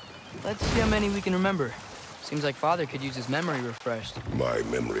done? Let's see how many we can remember. Seems like Father could use his memory refreshed. My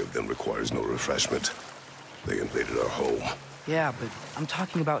memory of them requires no refreshment. They invaded our home. Yeah, but I'm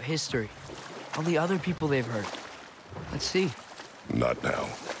talking about history. All the other people they've hurt. Let's see. Not now.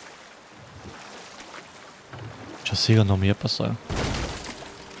 저 씨가 너무 예뻤어요.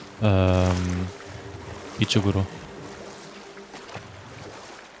 이쪽으로.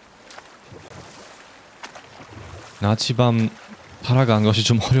 나치밤 따라간 것이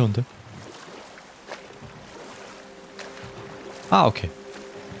좀 어려운데? 아, 오케이.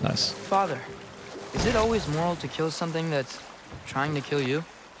 나이스. Father, is it always moral to kill something that's trying to kill you?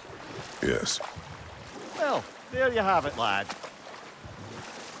 Yes. Well, there you have it, lad.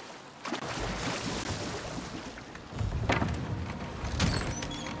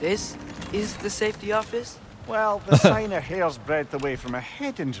 This is the safety office? Well, the sign a hair's breadth away from a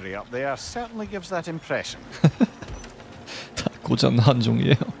head injury up there certainly gives that impression. 다 고장 난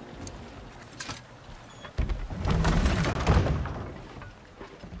종이에요.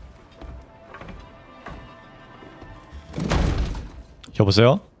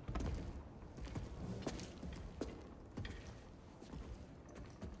 여보세요?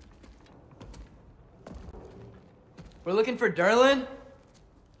 We're looking for Derlin?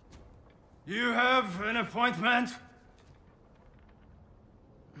 You have an appointment?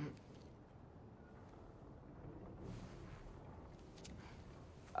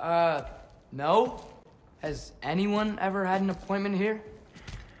 No. Has anyone ever had an appointment here?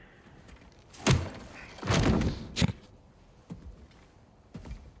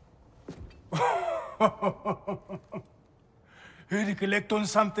 Here to collect on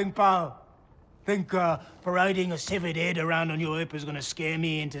something, pal? Think parading a severed head around on your hip is gonna scare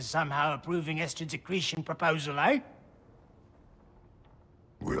me into somehow approving Esther's accretion proposal, eh?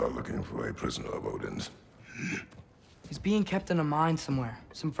 We are looking for a prisoner of Odin's. He's being kept in a mine somewhere.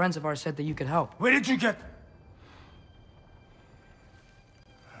 Some friends of ours said that you could help. Where did you get...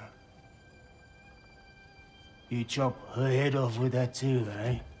 You chop her head off with that too,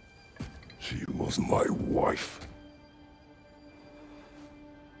 eh? She was my wife.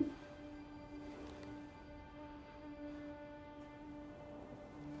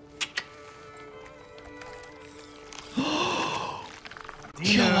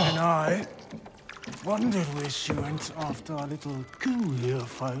 Dina and I wondered where she went after our little coup here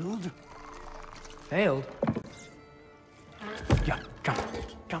failed. Failed? Yeah, come,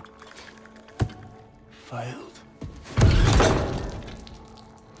 come. Failed.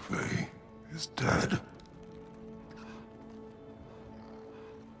 Faye is dead.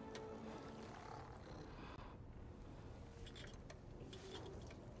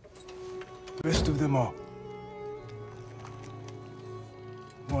 The rest of them are.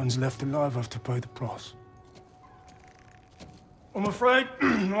 Ones left alive have to pay the price. I'm afraid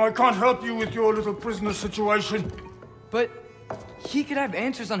I can't help you with your little prisoner situation. But he could have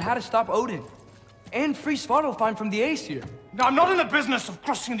answers on how to stop Odin. And free Svartalfheim from the Aesir. Now, I'm not in the business of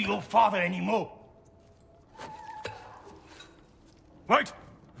crossing the old father anymore. Wait,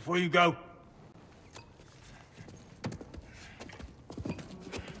 before you go.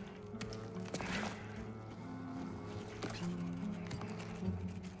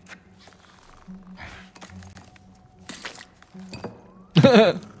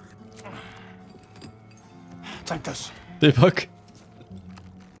 Take this. 대박.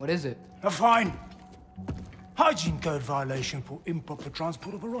 What is it? A fine. Hygiene code violation for improper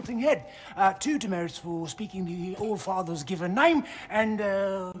transport of a rotting head. 2 demerits for speaking the All-Father's given name, and,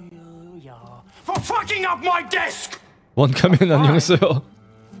 yeah, for fucking up my desk! 원카맨 안녕하세요.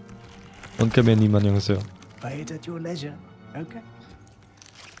 원카맨님 안녕하세요. Pay it at your leisure, okay?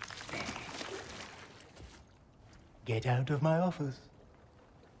 Get out of my office.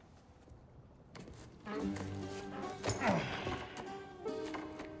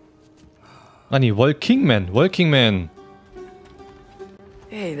 아니 월킹맨.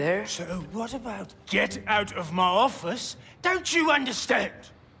 Hey there. So what about get out of my office? Don't you understand?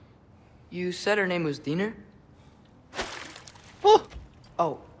 You said her name was Diener? 어?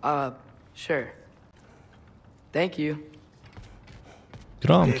 Oh, sure. Thank you.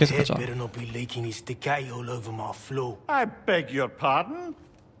 그럼 That 계속 head 가자. better not be leaking his decay all over my floor. I beg your pardon?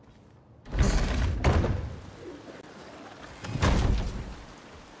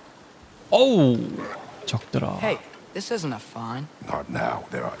 어우 적더라. Hey, this isn't a fine. Not now.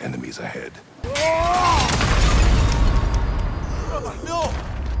 There are enemies ahead.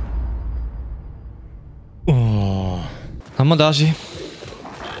 한 번 다시.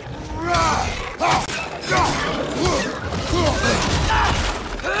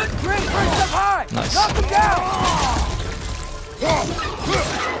 나이스.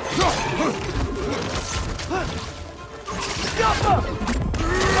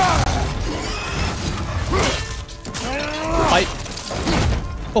 아이.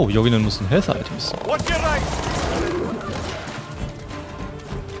 오 여기는 무슨 회사 아이템 있어? Watch your right!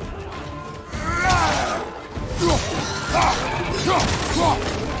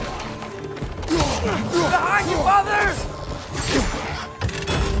 Behind you, father!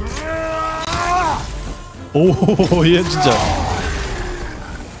 오, 얘 진짜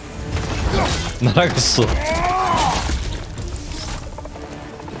날아갔어.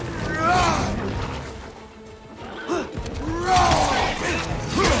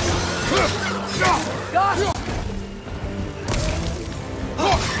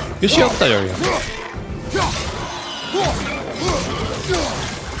 끝이 없다 여기.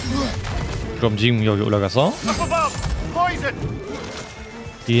 그럼 지금 여기 올라가서 Up above! Poison!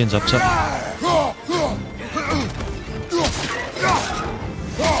 뒤엔 잡자.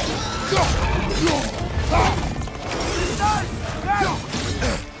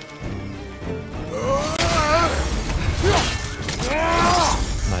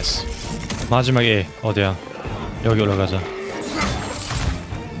 나이스. 마지막에 어디야? 여기 올라가자.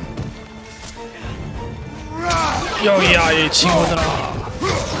 여기야 이 친구들아.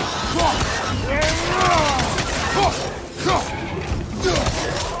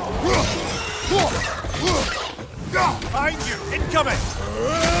 Behind you! Incoming!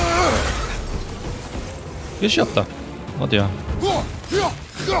 끝이 없다. 어디야?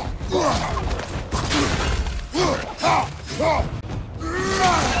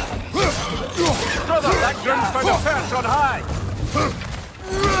 Brother, that gun's found a perch on high!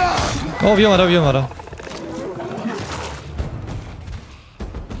 어 위험하다.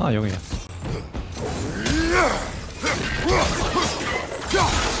 아 여기야.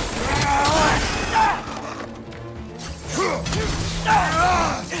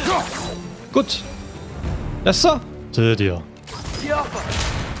 굿. 됐어? 드디어.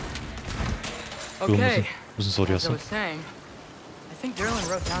 Okay. 무슨 As I 소리였어? was saying, I think Derlin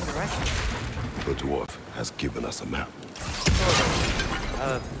wrote down directions. The dwarf has given us a map.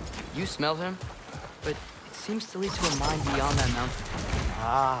 You smelled him, but it seems to lead to a mine beyond that mountain.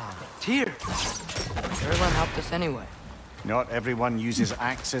 Ah, Tyr. Derlin helped us anyway. Not everyone uses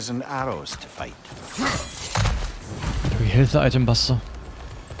axes and arrows to fight. 여기 헬스 아이템 봤어.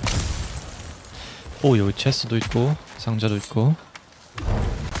 오 여기 체스도 있고 상자도 있고.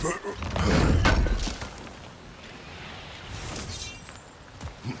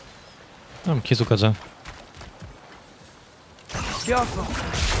 그럼 계속 가자.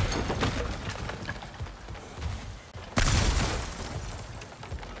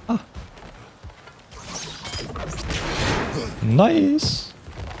 아. 나이스.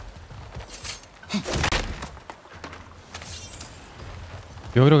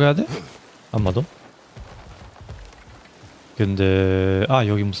 여기로 가야 돼? 아마도. 근데 아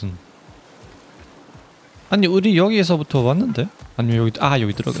여기 무슨 아니 우리 여기에서부터 왔는데? 아니면 여기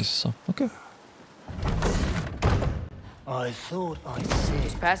여기 들어가 있었어. 오케이. I thought I'd see.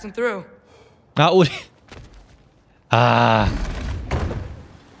 Just passing through. 아 우리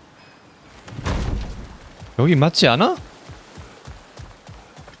여기 맞지 않아?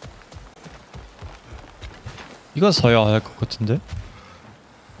 이거 서야 할 것 같은데?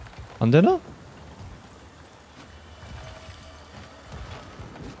 안 되나?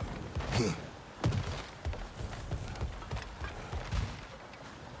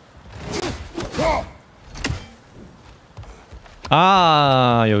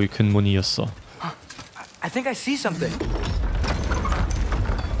 아 여기 큰 문이었어. I think I see something.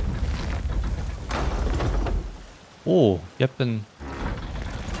 오 예쁜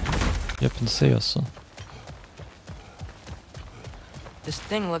새였어. This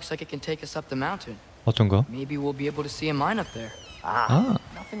thing looks like it can take us up the mountain. 어떤 거? Maybe we'll be able to see a mine up there. Ah,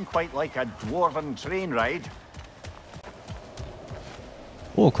 Nothing quite like a dwarven train ride.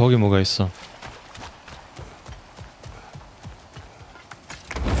 오, 거기 뭐가 있어?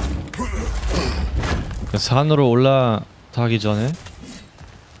 산으로 올라타기 전에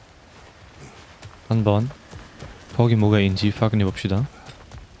한번 거기 뭐가 있는지 확인해 봅시다.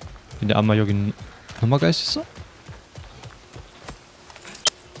 근데 아마 여긴 넘어갈 수 있어?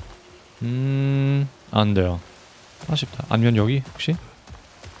 안 돼요. 아쉽다. 아니면 여기 혹시?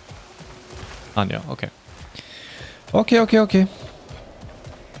 아니요. 오케이. 오케이.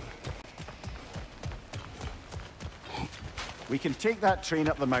 We can take that train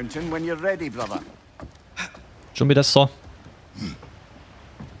up the mountain when you're ready, brother. 준비됐어.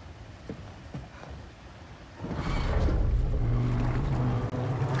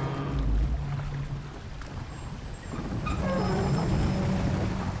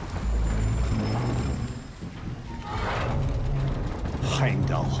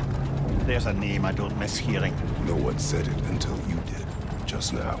 Heimdall. There's a name I don't miss hearing. No one said it until you did,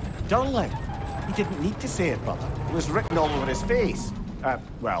 just now. Durlin. He didn't need to say it, brother. It was written all over his face.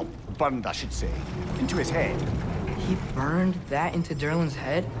 Well, burned, I should say. Into his head. He burned that into Durlin's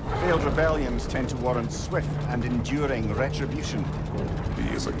head? Failed rebellions tend to warrant swift and enduring retribution.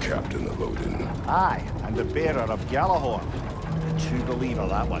 He is a captain of Odin. Aye, and the bearer of Gjallarhorn. A true believer,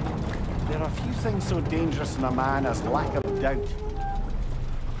 that one. There are few things so dangerous in a man as lack of doubt.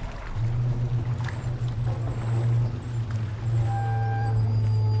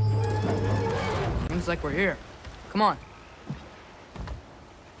 Seems like we're here. Come on.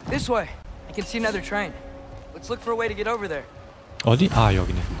 This way. I can see another train. Let's look for a way to get over there. 어디? 아,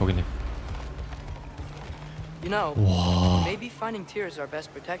 여기네. 거기네. You know, maybe finding Tyr is our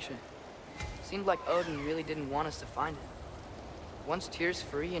best protection. Seemed like Odin really didn't want us to find it. Once Tyr's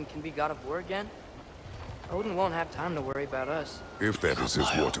free and can be God of War again, Odin won't have time to worry about us. If that is his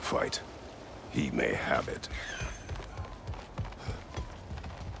war to fight, he may have it.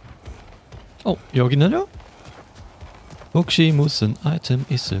 여기는요? 혹시 무슨 아이템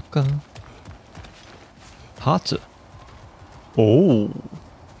있을까? 하트. 오,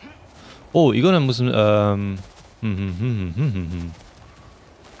 이거는 무슨 A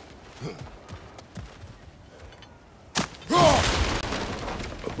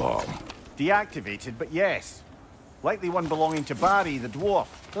bomb. Deactivated, but yes. Likely one belonging to Barry, the dwarf,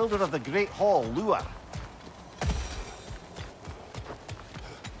 builder of the Great Hall, Lua.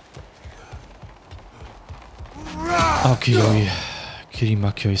 아, 길이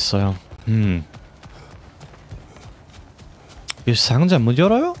막혀 있어요. 이 상자 문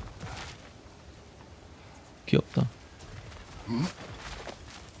열어요? 귀엽다.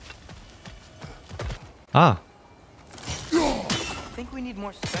 아, I think we need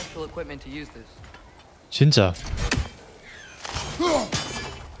more special equipment to use this. 진짜.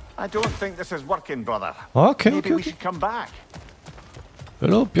 I don't think this is working, brother. 오케이. Maybe we should come back.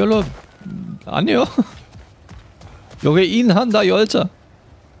 별로 아니요. 여기 인한다 열자.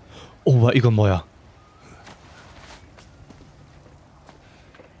 와, 이건 뭐야?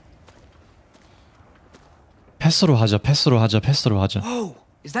 패스로 하자. Whoa!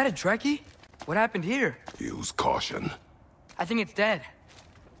 Is that a Trekkie? What happened here? Use caution. I think it's dead.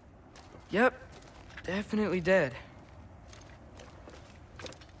 Yep. Definitely dead.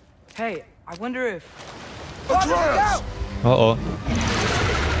 Hey, I wonder if... Atreus! 어어.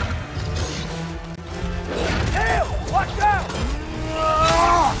 Watch out!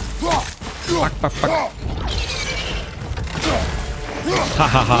 빡빡빡.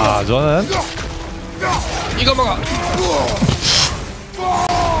 하하하, 저는 이거 먹어.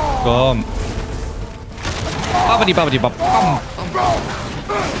 그럼 빠바디밥 빰.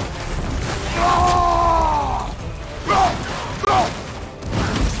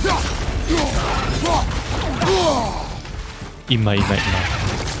 임마.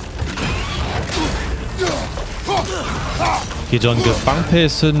 기존 그 방패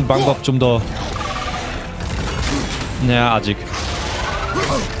쓴 방법 좀 더. 네, 아직.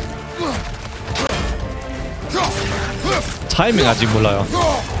 타이밍 아직 몰라요.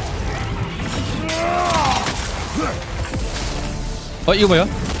 이거 뭐야?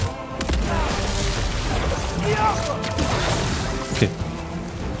 오케이.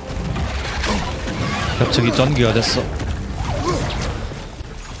 갑자기 전기가 됐어.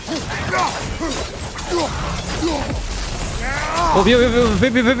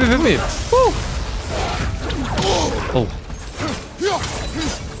 미. 오.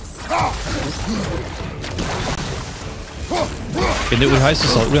 근데 우리 할 수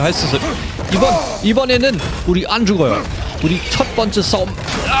있어. 이번에는 우리 안 죽어요. 우리 첫 번째 싸움.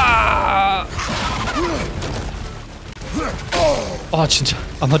 아, 진짜.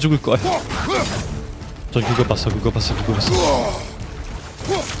 아마 죽을 거야. 전 그거 봤어.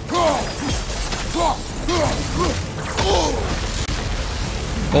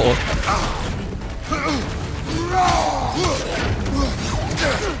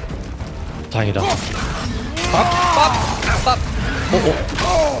 다행이다. 빡.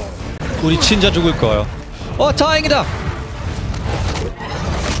 우리 진짜 죽을 거예요. 다행이다.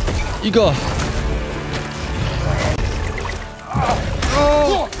 이거.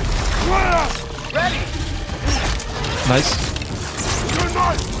 나이스.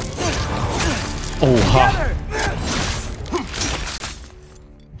 오하.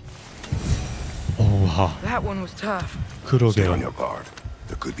 That one was tough. Stay on 그러게요. your guard.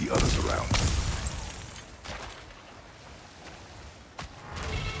 There could be others around.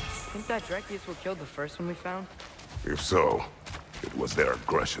 Think that Drekius will kill the first one we found? If so, it was their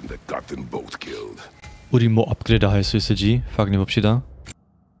aggression that got them both killed. 우리 뭐 업그레이드 할 수 있을지 확인해 봅시다.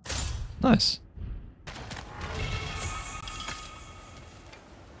 나이스.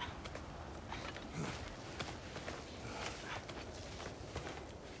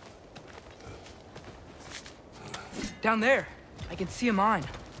 Down there. I can see a mine.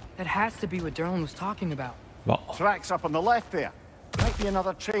 That has to be what Derlin was talking about. 와. Tracks up on the left there. Might be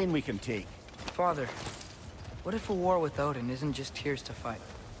another train we can take. Father, what if a war with Odin isn't just Tyr's to fight?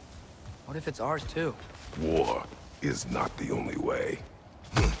 What if it's ours too? War is not the only way.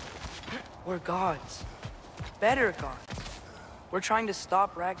 We're gods. Better gods. We're trying to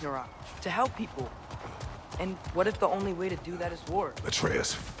stop Ragnarok, to help people. And what if the only way to do that is war?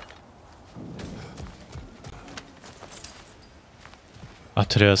 Atreus,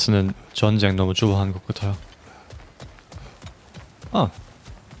 아트레아스는 전쟁 너무 좋아하는 것 같아요.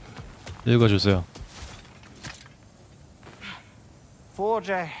 읽어주세요. Forge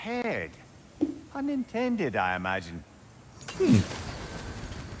ahead. Unintended, I imagine.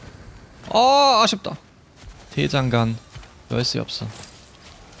 아쉽다. 대장간 열쇠 없어.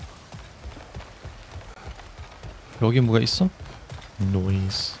 여기 뭐가 있어?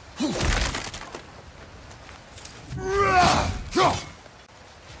 노이즈.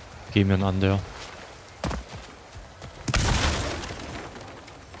 끼면 안 돼요.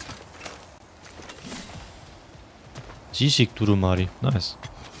 지식 두루마리. 나이스.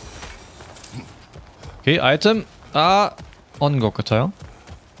 오케이, 아이템 얻은 것 같아요.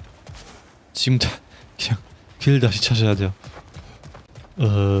 지금 그냥 길 다시 찾아야 돼요.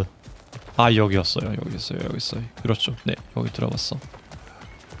 여기였어요. 여기 있어요. 그렇죠. 네, 여기 들어갔어.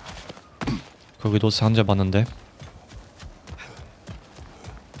 거기도 상자 봤는데.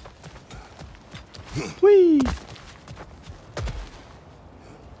 휘.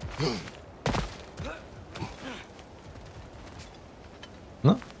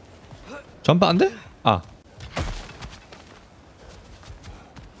 점프 안 돼?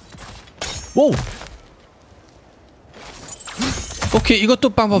 오! 오케이, 이것도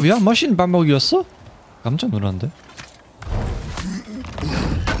방법이야? 머신 방법이었어? 깜짝 놀랐는데?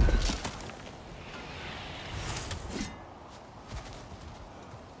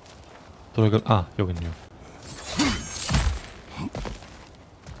 여긴요.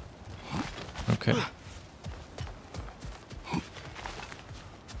 오케이.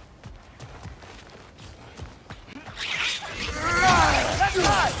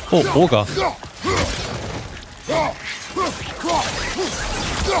 뭐가?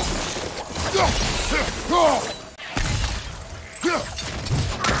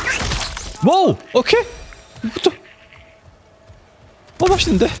 와우! 오케이! 이것도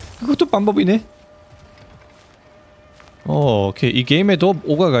맛있는데? 이것도 방법이네. 오케이. 이 게임에도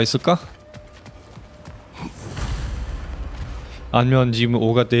오가가 있을까? 아니면 지금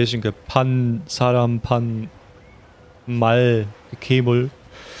오가 대신 그 판 사람 판 말 괴물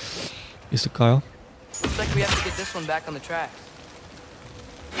있을까요? Looks like we have to get this one back on the track.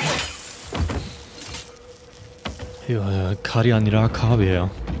 이거 칼이 아니라 갑이에요.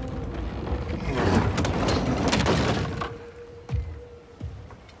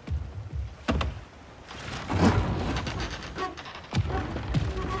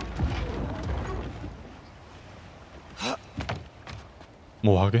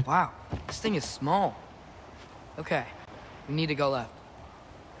 뭐 하게? Wow, this thing is small. Okay, we need to go left.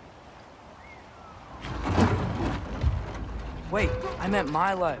 Wait, I meant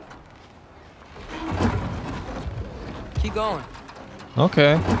my left. Keep going.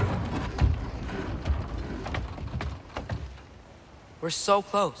 오케이. We're so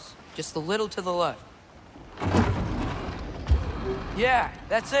close. Just a little to the left. Yeah,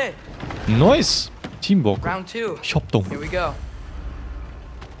 that's it. 나이스. 팀워크. Round 2. 협동. Here we go.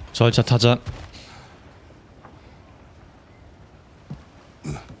 절차 타자.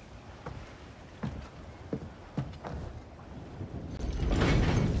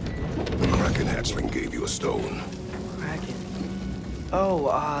 stone? Kraken.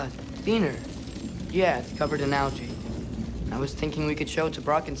 Oh, Diener. Yeah, it's covered in algae. I was thinking we could show it to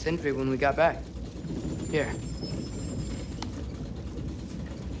Brock and Sindri when we got back. Here.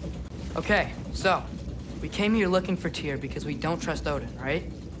 Okay, so, we came here looking for Tyr because we don't trust Odin, right?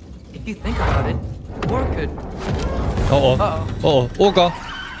 If you think about it, War could... 오가.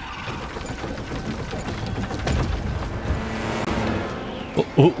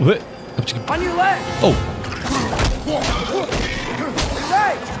 왜? 갑자기. On your leg!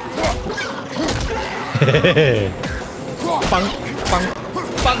 헤헤헤. 빵.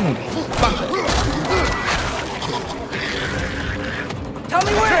 Tell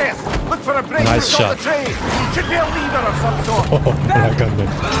me where! Look for a break Nice on shot. the train. Should be a leader of some sort. 올라갔네.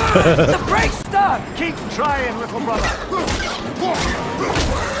 The brake's stuck! Keep trying, little brother.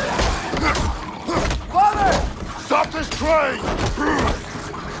 Father! Stop this train!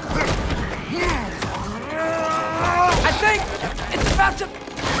 I think it's about to...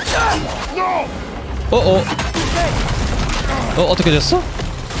 No! 어떻게 됐어?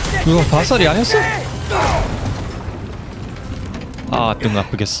 이거 바살이 아니었어? 아, 등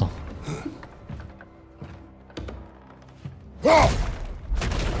아프겠어.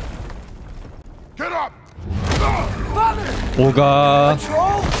 Get up! 오가.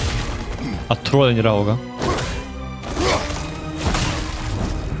 아, 트롤이 아니라 오가.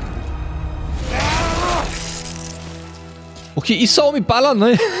 오케이, 이 싸움이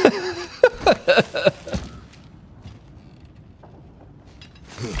빨랐네.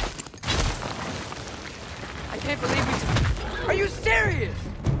 I can't believe we... Are you serious?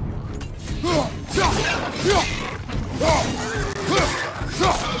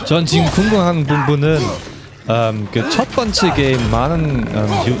 전 지금 궁금한 부분은 그 첫 번째 게임 많은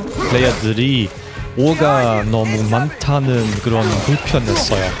플레이어들이 오가 너무 많다는 그런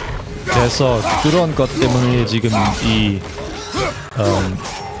불편했어요. 그래서 그런 것 때문에 지금 이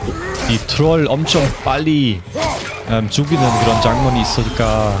트롤 엄청 빨리 죽이는 그런 장면이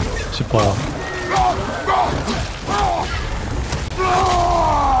있을까 싶어요.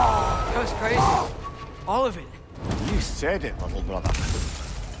 That was crazy. All of it. You said it, little brother.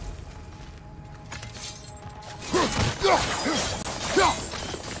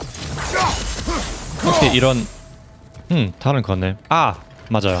 오케이, 이런 다른 거네. 아,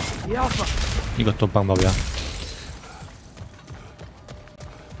 맞아요. 이것도 방법이야.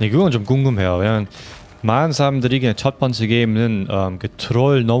 네, 그건 좀 궁금해요. 왜냐면 많은 사람들이 그냥 첫 번째 게임은 그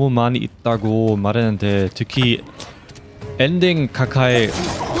트롤 너무 많이 있다고 말했는데, 특히 엔딩 가도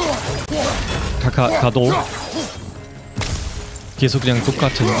계속 그냥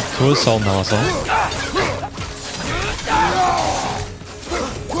똑같은 트롤 싸움 나와서.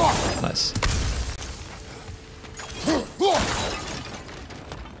 나이스.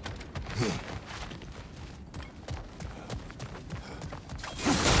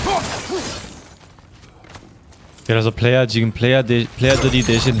 그래서 플레이어들이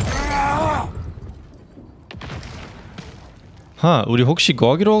대신 우리 혹시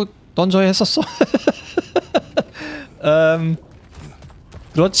거기로 던져야 했었어?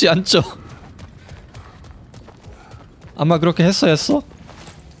 그렇지 않죠? 아마 그렇게 했어?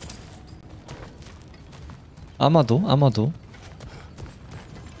 아마도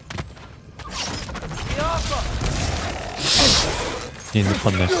이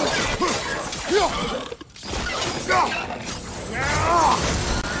늦었네.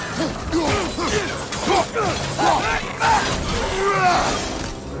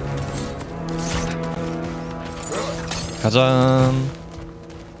 가자.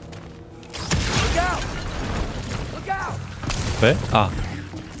 왜? 아.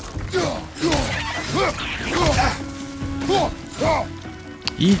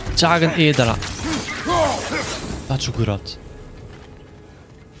 이 작은 애들아. 나 죽으라.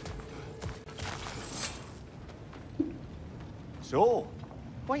 So,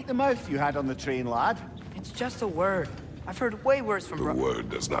 wipe the mouth you had on the train, lad. It's just a word. I've heard way worse from... The word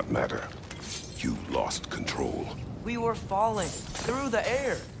does not matter. You lost control. We were falling through the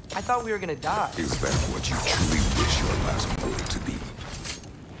air. I thought we were gonna die. Is that what you truly wish your last word to be?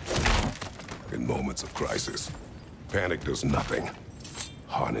 In moments of crisis, panic does nothing.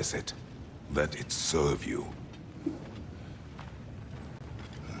 Harness it. Let it serve you.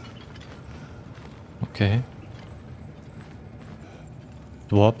 오케이.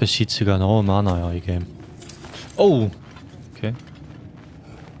 요 앞에 시츠가 너무 많아요, 이게. 오우! 오케이.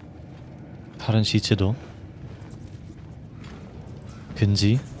 다른 시츠도.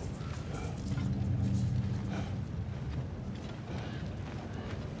 근지.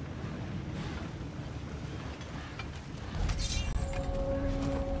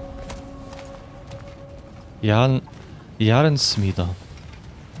 야른스입니다.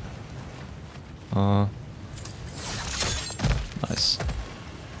 나이스.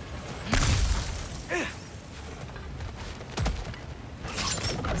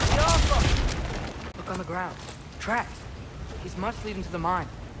 Look on the ground. Tracks. These must lead into the mine.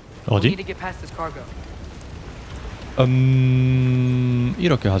 We 어디? need to get past this cargo.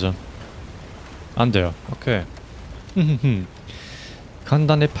 이렇게 하자. 안 돼요. 오케이.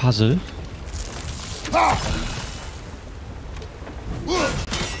 간단의 파즐.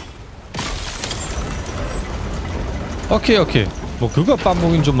 오케이. 뭐 그거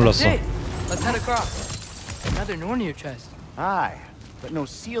빰몽인 줄 몰랐어. Hey, let's head across. Another Nornir chest. Aye, but no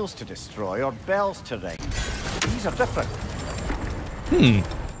seals to destroy or bells to ring. These are different.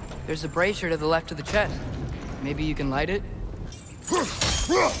 There's a brazier to the left of the chest. Maybe you can light it?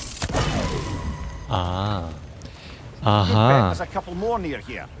 아하. There's a couple more near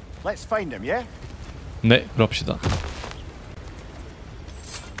here. Let's find them, yeah? 네, 그럽시다.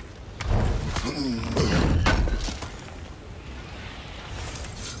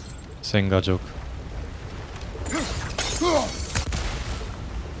 생가족.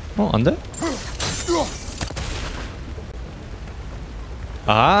 안 돼?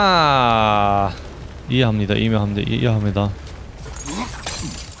 이해합니다.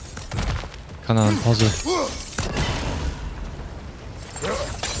 가난한 퍼즐.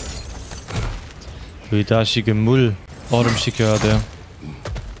 이 자식은 물 얼음 시켜야 돼요.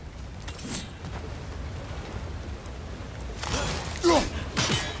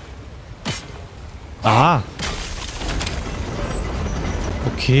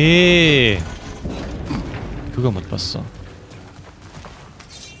 오케이. 그거 못 봤어.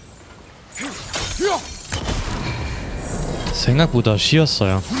 생각보다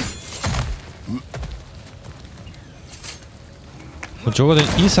쉬웠어요. 적어도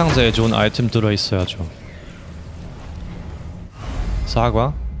이 상자에 좋은 아이템 들어있어야죠.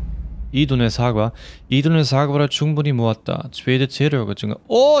 사과? 이 돈의 사과를 충분히 모았다. 최대 재료가 증가.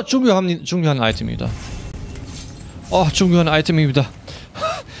 중요한 아이템입니다. 중요한 아이템입니다.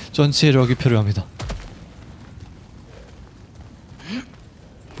 전 재료가 필요합니다.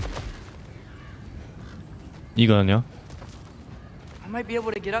 이거는요? I might be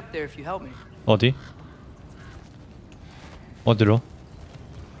able to get up there if you help me. 어디? 어디로?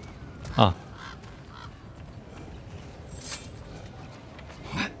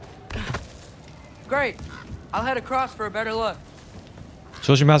 Great. I'll head across for a better look.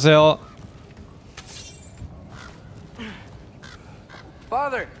 조심하세요.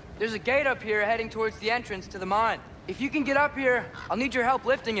 Father, there's a gate up here heading towards the entrance to the mine. If you can get up here, I'll need your help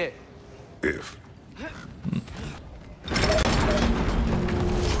lifting it. If.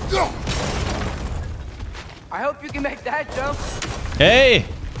 I hope you can make that jump. 에이!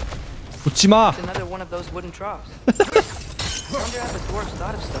 웃지 마. It's another one of those wooden troughs. I wonder how the dwarves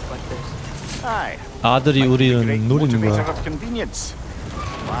thought of stuff like this. Aye. 아들이 우리는 노리는 Motivator 거야. of convenience.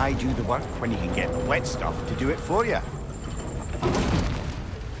 Why do the work when you can get the wet stuff to do it for you?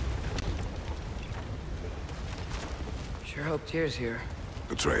 Sure hope Tyr's here.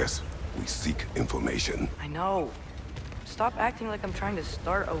 Atreus, we seek information. I know. Stop acting like I'm trying to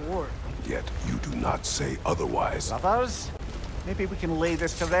start a war. Yet you do not say otherwise. Brothers, maybe we can lay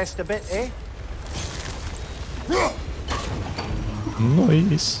this to rest a bit, eh?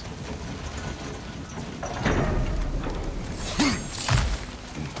 Nice.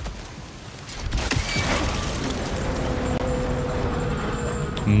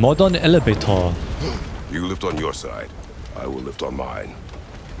 Modern elevator. You lift on your side. I will lift on mine.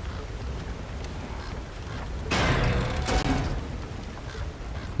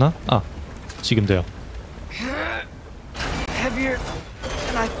 나? 지금 돼요. Heavier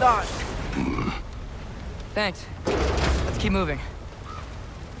than I thought. Thanks. Let's keep moving.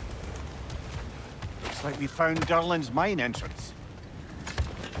 Looks like we found Durlin's mine entrance.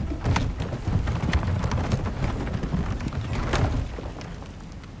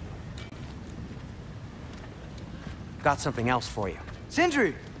 Got something else for you.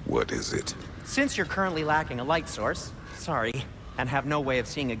 Sindri! What is it? Since you're currently lacking a light source, sorry, and have no way of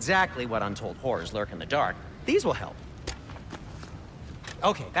seeing exactly what untold horrors lurk in the dark, these will help.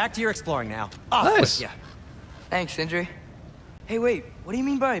 Okay, back to your exploring now. Off Nice. with ya. Thanks, Sindri. Hey, wait. What do you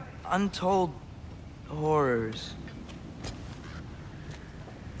mean by untold horrors?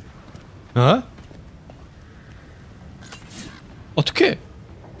 어? 어떻게?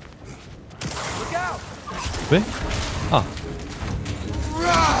 Look out! 왜?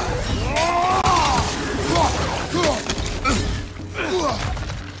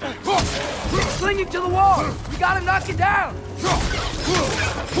 Sling him to the wall! We gotta knock it down!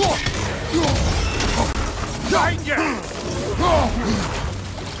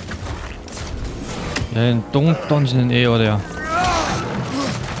 얘는 똥 던지는 애 어디야?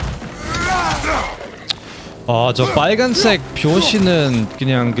 저 빨간색 표시는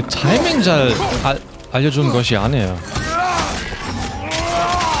그냥 그 타이밍 잘 알려준 것이 아니에요.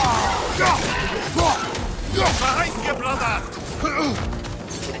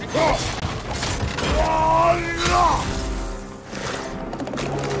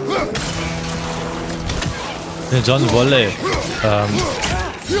 저는 원래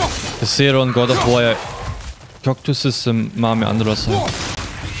새로운 God of War의 격투스 마음에 안 들었어요.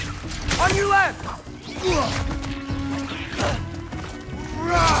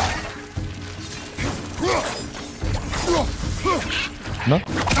 나?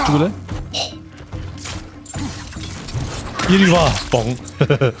 죽을래? 이리 와, 뻥.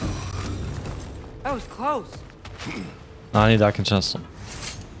 That was close. 아니다, 괜찮았어.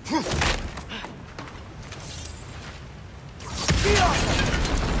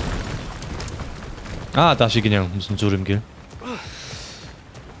 다시 그냥 무슨 주름길.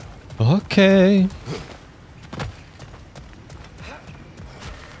 오케이.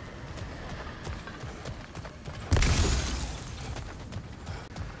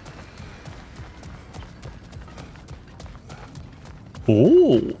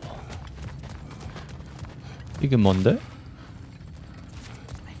 오. 이게 뭔데? I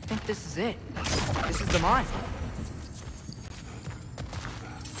think this is it. This is the mine.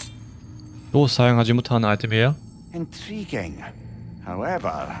 또 사용하지 못한 아이템이에요? Intriguing.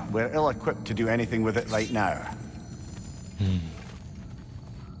 However, we're ill-equipped to do anything with it right now.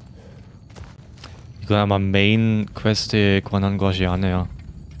 이건 아마 메인 퀘스트에 관한 것이 아니에요.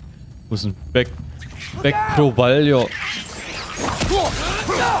 무슨 100% 완료.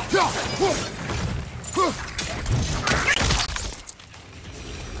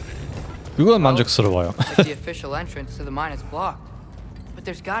 그건 만족스러워요. The official entrance to the mine is blocked, but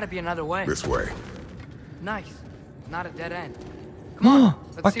there's got to be another way. This way. Nice, not a dead end. Come on,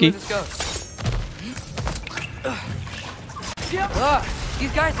 let's see where this goes. Look,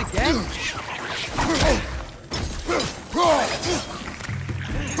 these guys again.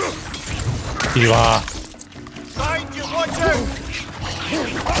 이리 와.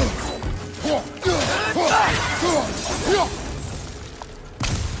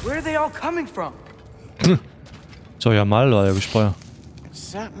 Where are they all coming from? 저야말로 알고 싶어요. It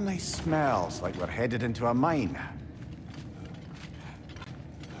certainly smells like we're headed into a mine.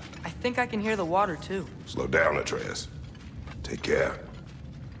 I think I can hear the water too. Slow down, Atreus. Take care.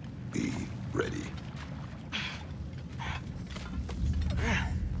 Be ready.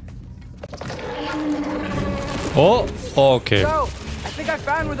 오케이. So, I think I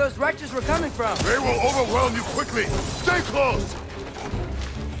found where those wretches were coming from. They will overwhelm you quickly. Stay close.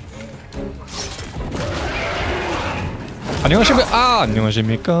 안녕하십니까?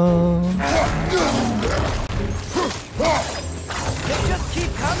 안녕하십니까? They just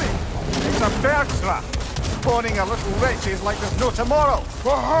keep coming. It's a bear trap. Spawning a little wretches like there's no tomorrow.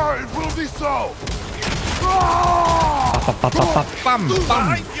 For her, it will be so.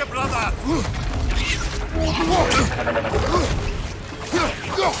 빰빰. You brother.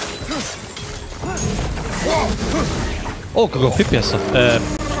 그거 피피했어.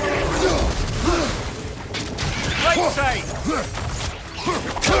 Right side.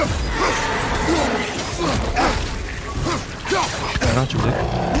 하나 줄래?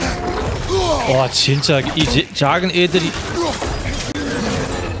 와 진짜 이 작은 애들이.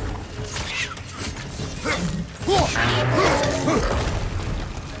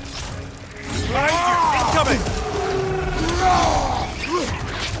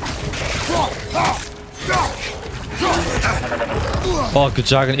 그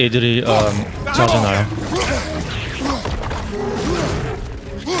작은 애들이 자잖아요.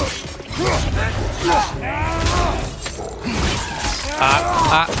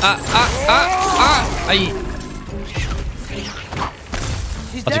 아이.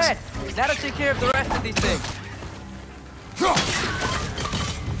 He's dead. That'll take care of the rest of these things.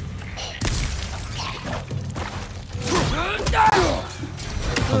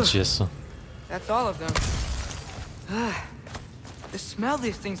 펀치했어. That's all of them. The smell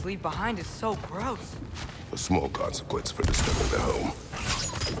these things leave behind is so gross. A small consequence for disturbing their home.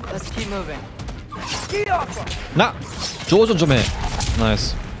 Let's keep moving. 나 조준 좀 해.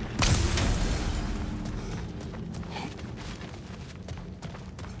 나이스.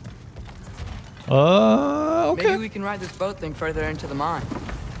 오케이. Maybe we can ride this boat thing further into the mine.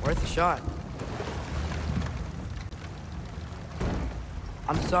 Worth a shot.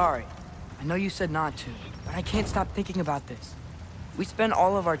 I'm sorry. I know you said not to, but I can't stop thinking about this. We spend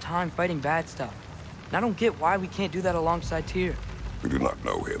all of our time fighting bad stuff. And I don't get why we can't do that alongside Tyr. We do not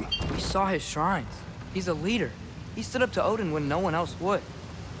know him. We saw his shrines. He's a leader. He stood up to Odin when no one else would.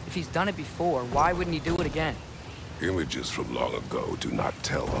 If he's done it before, why wouldn't he do it again? Images from long ago do not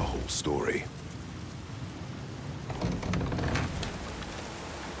tell a whole story.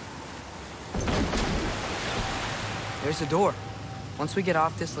 There's the door. Once we get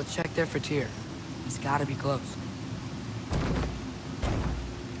off this, let's check there for Tyr. He's gotta be close.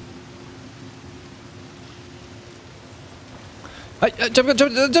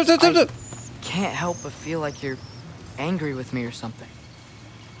 잠깐. Can't help but feel like you're angry with me or something.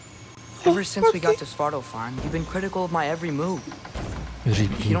 Ever since we got to Svartalfheim, you've been critical of my every move. If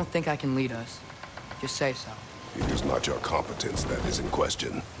you don't think I can lead us, just say so. It is not your competence that is in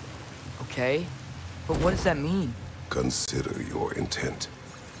question. Okay? But what does that mean? Consider your intent.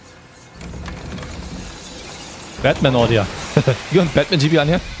 배트맨 어디야? 이건 배트맨 집이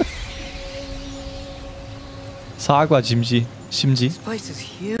아니야? 사과 심지. This place is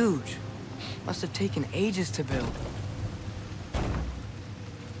huge. Must have taken ages to build.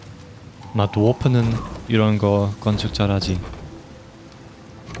 나 도어프는 이런 거 건축 잘하지.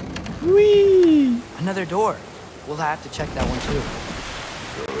 위. Another door. We'll have to check that one too.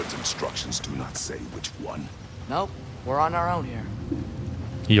 God's instructions do not say which one. Nope, we're on our own here.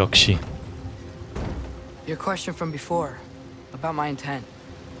 역시. Your question from before, about my intent.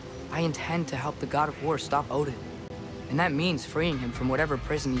 I intend to help the god of war stop Odin. And that means freeing him from whatever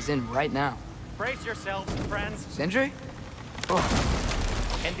prison he's in right now. Brace yourselves, friends. Sindri?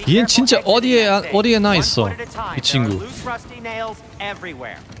 얘는 진짜 어디에 나 있어. 이 친구. Loose rusty nails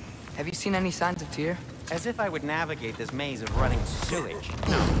everywhere. Have you seen any signs of Tyr? As if I would navigate this maze of running sewage.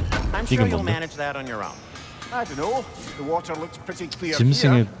 No. I'm sure you'll manage that on your own. I don't know. The water looks pretty clear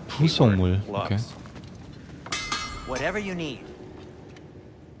짐승의 here. 부속물. 오케이. Whatever you need.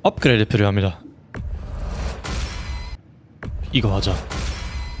 업그레이드 필요합니다. 이거 하자.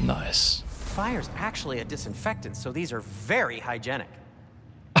 나이스. Fire's actually a disinfectant, so these are very hygienic.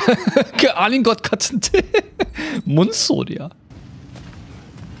 그 아닌 것 같은데. 뭔 소리야?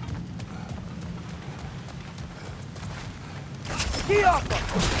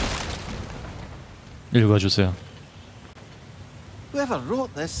 읽어주세요. Whoever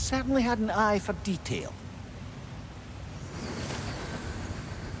wrote this certainly had an eye for detail.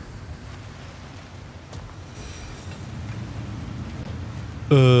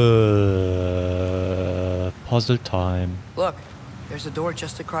 Puzzle time. Look, there's a door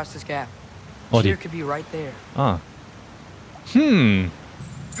just across this gap. 어디? Tyr could be right there. 아.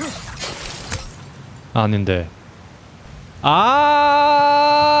 아닌데.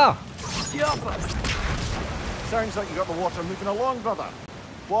 아! Sounds like you got the water moving along, brother.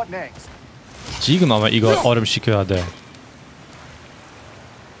 What next? 지금 아마 이거 얼음 식혀야 돼.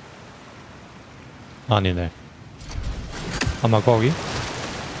 아니네. 아마 거기?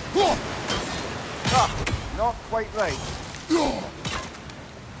 Not quite right.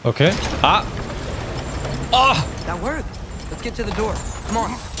 오케이. 아! 아! That worked. Let's get to the door. Come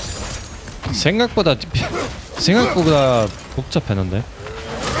on. 생각보다 복잡했는데.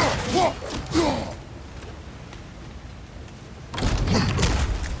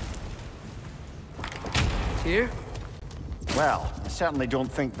 Tyr? Well, I certainly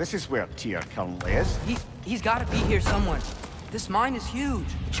don't think this is where Tyr currently is. He's got to be here somewhere. This mine is huge.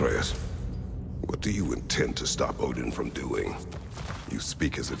 Atreus, what do you intend to stop Odin from doing? You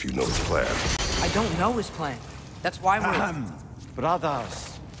speak as if you know his plan. I don't know his plan. That's why we're...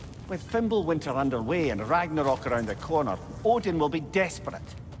 Brothers, with Fimbulwinter underway and Ragnarok around the corner, Odin will be desperate.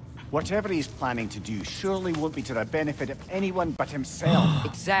 Whatever he's planning to do surely won't be to the benefit of anyone but himself.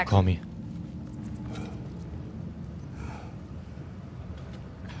 Exactly. 거미.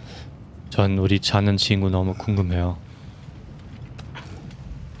 전 우리 자는 친구 너무 궁금해요.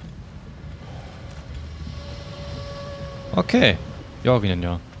 오케이.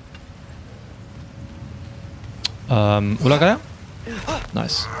 여기는요. 올라가요?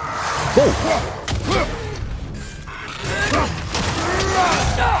 나이스. 고!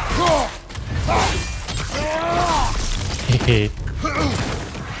 헤헤.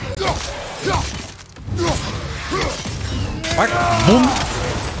 몸!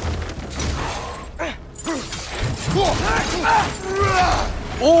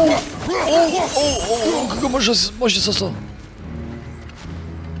 오! 그거 멋있었어.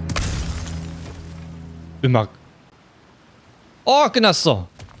 음악. 끝났어.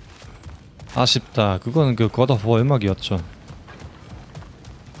 아쉽다. 그거는 그 갓오브워 음악이었죠.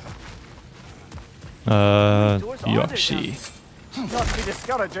 역시. Not to be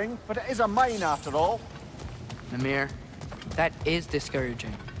discouraging, but it is a mine after all. Mimir, that is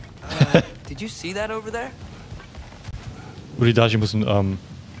discouraging. Did you see that over there? 우리 다시 무슨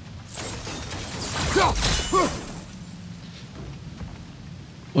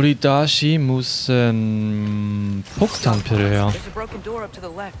우리 다시 무슨 폭탄 필요해요. There's a broken door up to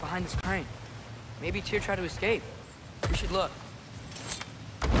the left behind this crane. Maybe Tyr tried to escape. We should look.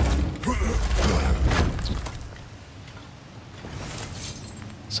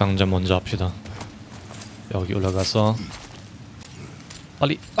 상자 먼저 합시다. 여기 올라가서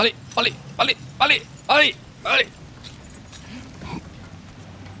빨리.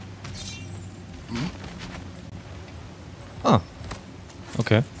 아,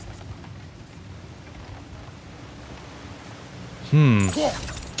 오케이.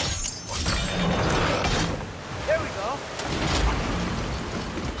 There we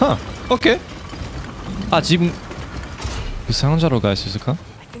go. 오케이. 아, 지금 그 상자로 갈 수 있을까?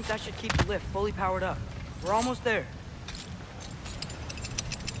 I think that should keep the lift fully powered up. We're almost there.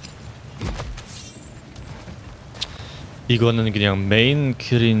 이거는 그냥 메인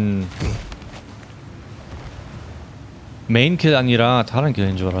킬 아니라 다른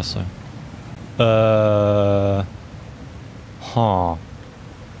길인 줄 알았어요.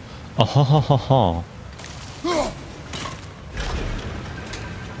 아하하하.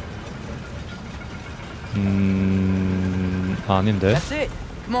 아닌데. That's it.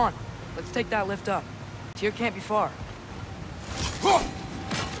 Come on. Let's take that lift up. Tyr can't be far.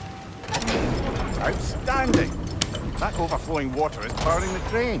 Outstanding. That overflowing water is powering the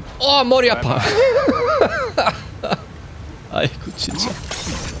crane. 머리 아파. 아이고 진짜.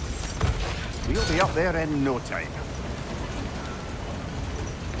 We'll be up there in no time.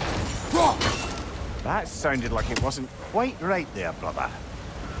 That sounded like it wasn't quite right there, brother.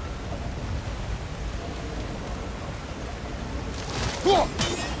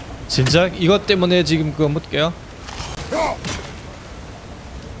 진짜 이것 때문에 지금 그거 못 깨요?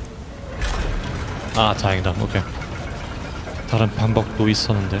 아 다행이다. 오케이. 다른 방법도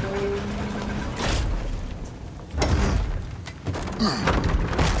있었는데.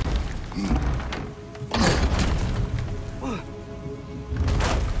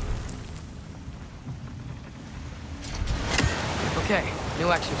 Okay,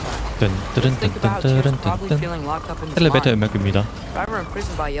 new exercise. 엘리베이터 음악입니다. If I were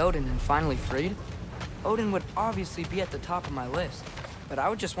imprisoned by Odin and finally freed, Odin would obviously be at the top of my list. But I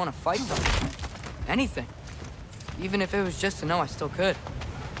would just want to fight something. Anything. Even if it was just to know I still could.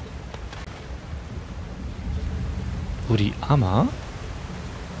 우리 아마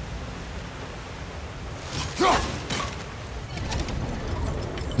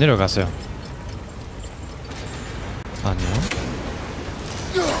내려가세요. 아니요.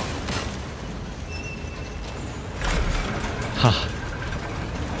 하.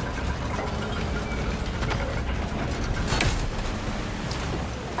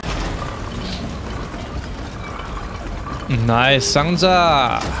 나이스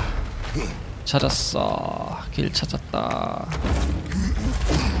상자 찾았어. 길 찾았다.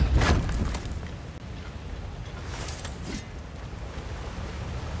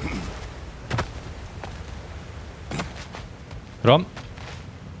 그럼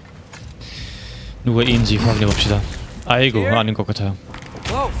누구인지 확인해 봅시다. 아이고 아닌 것 같아요.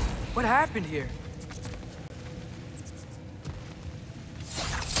 Whoa! What happened here?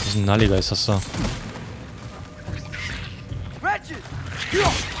 무슨 난리가 있었어. Wretches!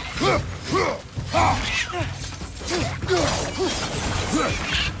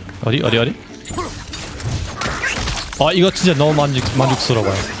 어디? 아 이거 진짜 너무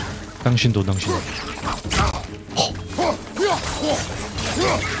만족스러워요. 당신도.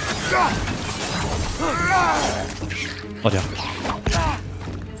 어디야?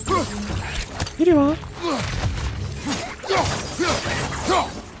 이리 와.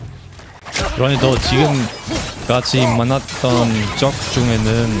 그러니 너 지금 같이 만났던 적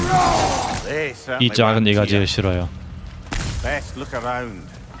중에는 이 작은 애가 제일 싫어요. Best look around.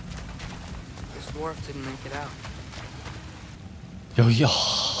 This dwarf didn't make it out. 여기야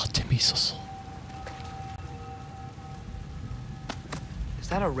재미있었어. Is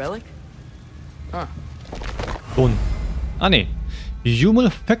that a relic? Huh. 돈. 아니 유물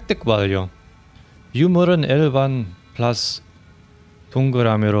획득 완료. 유물은 일반 플러스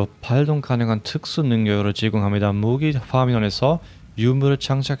동그라미로 발동 가능한 특수 능력을 제공합니다. 무기 화면에서 유물을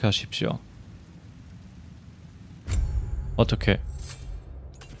장착하십시오. 어떻게?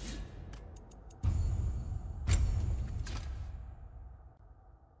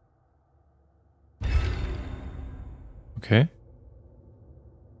 오케이.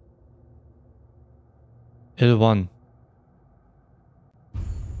 1번.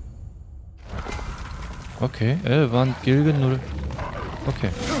 오케이. 1번 길게 누르.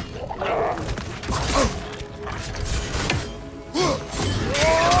 오케이.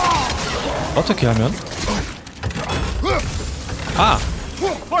 어떻게 하면? 아!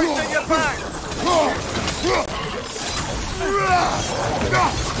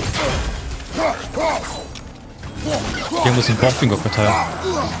 이게 무슨 버프인 것 같아요.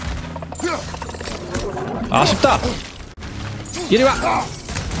 아쉽다! 이리 와!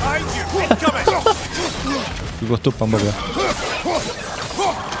 이것도 방법이야.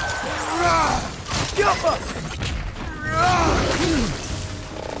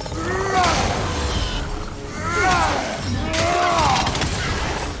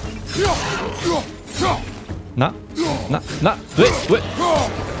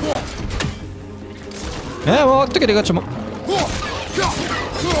 왜? 뭐 어떻게 되겠죠 뭐.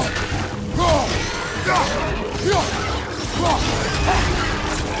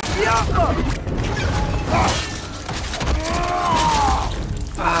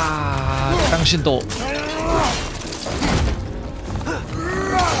 당신도.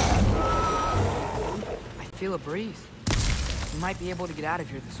 I feel a breeze. We might be able to get out of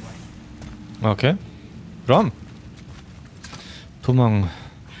here this way. 오케이. 그럼 도망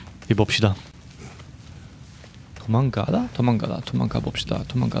봅시다. 도망가 봅시다.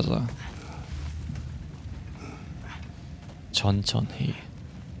 도망가자. 천천히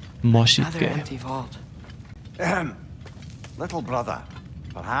Another 멋있게. empty vault. Little brother,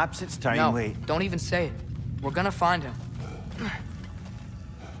 perhaps it's time No, we... don't even say it. We're gonna find him.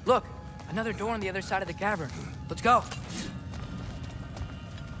 Look, another door on the other side of the cavern. Let's go.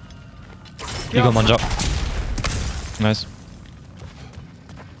 이거 먼저. 나이스.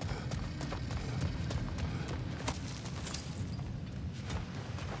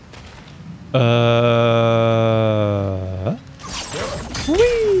 Do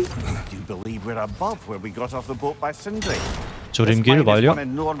you believe we're above where we got off the boat by Sindri? 조림길 완료. An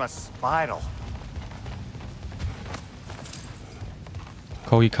enormous spiral.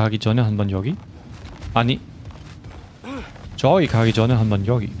 거기 가기 전에 한번 여기? 아니, 저기 가기 전에 한번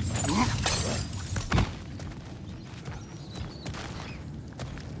여기.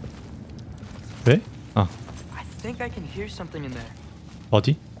 왜? 아, I think I can hear something in there.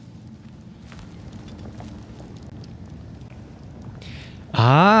 어디?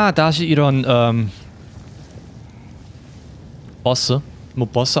 아, 다시 이런 버스? 뭐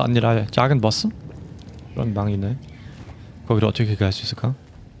버스 아니라 작은 버스? 그런 방이네. 거기로 어떻게 갈 수 있을까?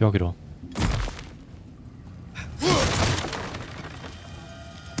 여기로.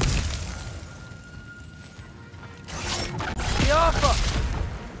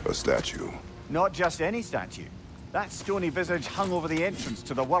 A statue. Not just any statue. That stony visage hung over the entrance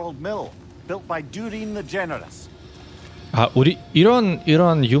to the World Mill, built by Durin the Generous. 아, 우리 이런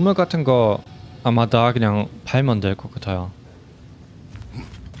유물 같은 거 아마 다 그냥 팔면 될 것 같아요.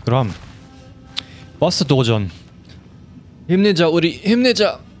 그럼 버스 도전. 힘내자, 우리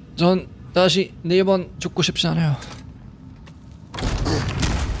힘내자. 전 다시 4번 죽고 싶지 않아요.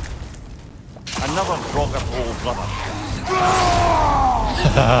 Another rocket hole, brother.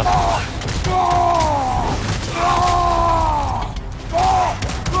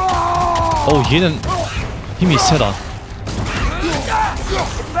 얘는 힘이 세다.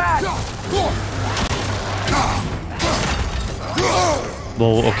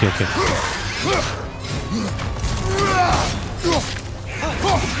 뭐 오케이.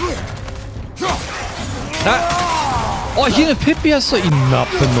 얘는 패피했어, 이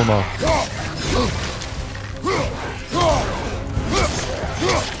나쁜 놈아.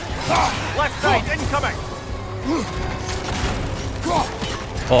 Left side incoming.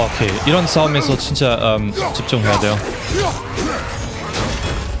 오케이, 이런 싸움에서 진짜 집중해야 돼요.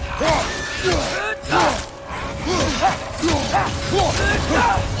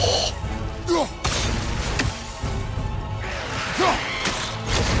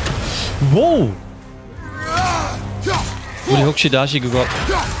 와우! 우리 혹시 다시 그거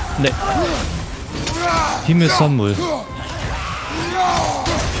네 힘의 선물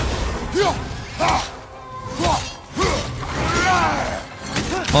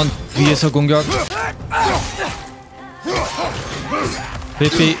위에서 공격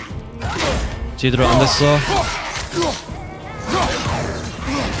PP 제대로 안 됐어.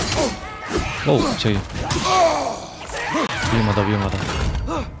 오, 저기 위험하다.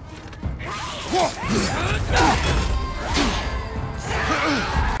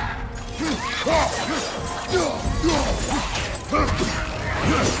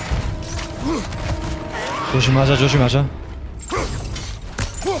 조심하자.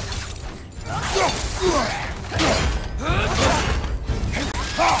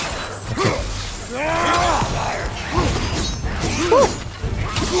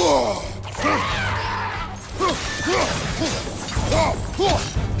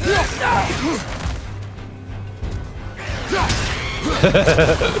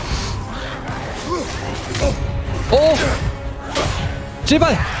 오!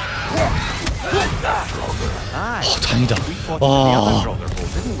 제발! 다행이다. 와.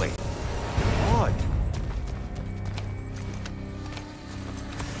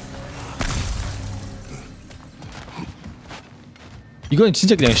 이건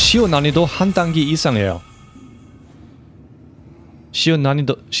진짜 그냥 쉬운 난이도 한 단계 이상이에요. 쉬운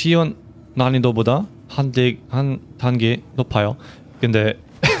난이도보다 한 단계 높아요. 근데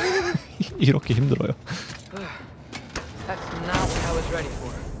이렇게 힘들어요. That's not what I was ready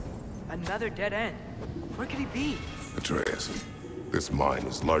for. Another dead end. Where could he be? Atreus, this mine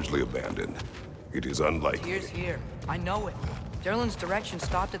is largely abandoned. It is unlikely. Here's here. I know it. Derlin's direction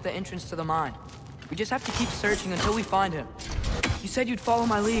stopped at the entrance to the mine. We just have to keep searching until we find him. You said you'd follow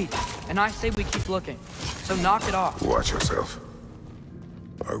my lead, and I say we keep looking. So knock it off. Watch yourself.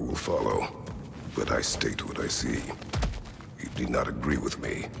 I will follow, but I state what I see. You do not agree with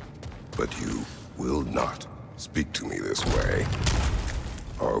me, but you will not speak to me this way.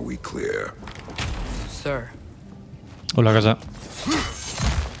 Are we clear? Sir. 올라가자.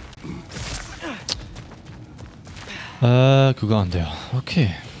 아, 그거 안 돼요. 오케이.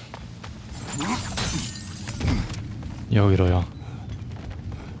 여기로요.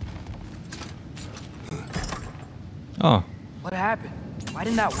 What happened? Why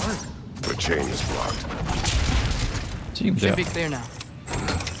didn't that work? The chain is blocked. 지금 돼요. Should be clear now.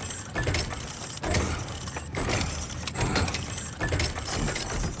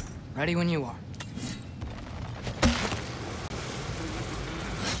 Ready when you are.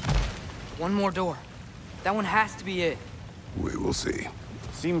 One more door. That one has to be it. We will see.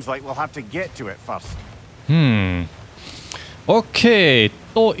 Seems like we'll have to get to it first. 오케이.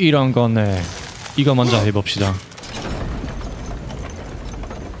 또 이런 거네. 이거 먼저 해봅시다.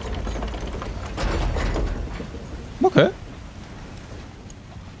 오케이.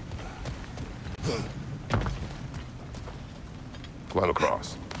 Climb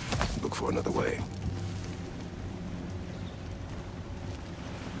across. Look for another way.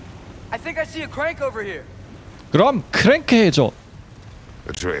 I think I see a crank over here. 그럼 크랭크 해줘.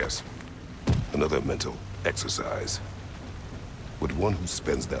 Atreus, another mental exercise. Would one who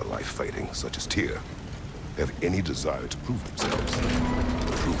spends their life fighting, such as Tyr, have any desire to prove themselves?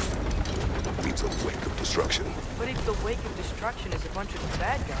 Proof leads a wake of destruction. But if the wake of destruction is a bunch of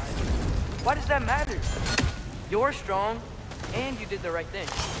bad guys, why does that matter? You're strong, and you did the right thing.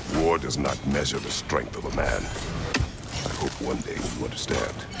 War does not measure the strength of a man. I hope one day you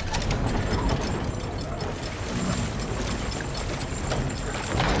understand.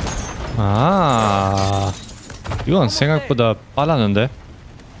 아, 이건 생각보다 빨랐는데.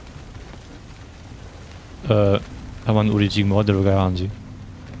 다만 우리 지금 어디로 가야 하는지.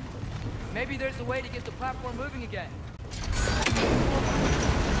 Maybe there's a way to get the platform moving again.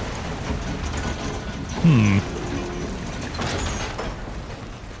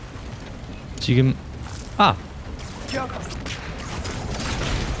 지금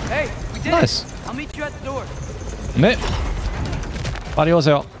Hey, we did Nice. it. I'll meet you at the door. 네. 빨리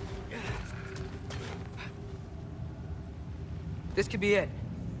오세요. This could be it.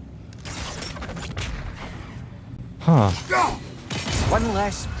 One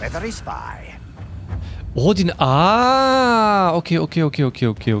less feathery spy. 어디는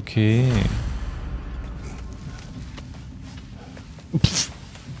오케이.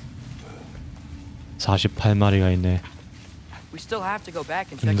 48마리가 있네. We still have to go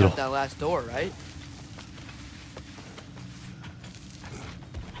back and check 힘들어. out that last door, right?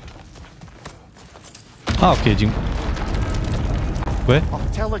 오케이 지금 왜?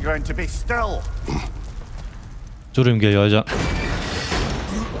 I'll tell the ground to be still. 주름길 열자.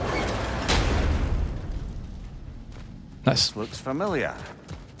 나이스. Looks familiar.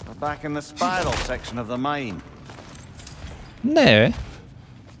 We're back in the spiral section of the mine. 네.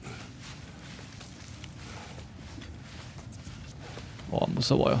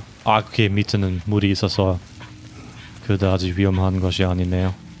 무서워요. 그게 밑에는 물이 있어서 그다지 위험한 것이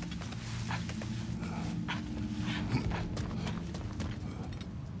아니네요.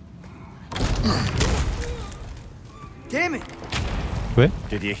 Damn it! 왜?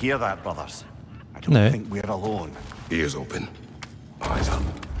 Did you hear that, brothers? I don't 네. think we're alone. Ears open. Eyes up.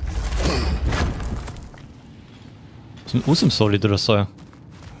 무슨 웃음소리 들었어요.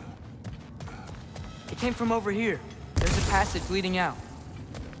 It came from over here. There's a passage leading out.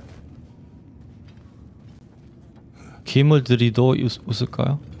 괴물들이도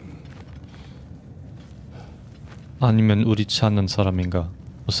웃을까요? 아니면 우리 찾는 사람인가?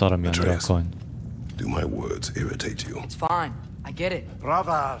 사람이 아니라 Atreus, 건. do my words irritate you? It's fine. I get it.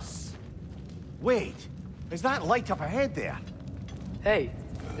 Brothers! Wait, is that light up ahead there? Hey,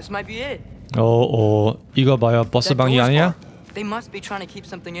 this might be it. 이거 봐요. 버스 That 방이 door's 아니야? locked. They must be trying to keep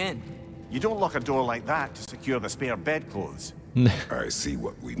something in. You don't lock a door like that to secure the spare bedclothes. 네. I see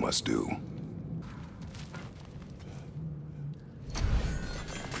what we must do.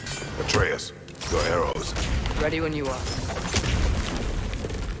 Atreus, your arrows. Ready when you are.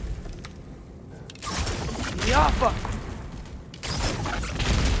 Yappa!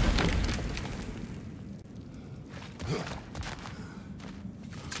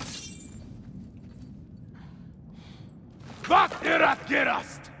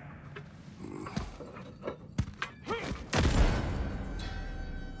 Gerast!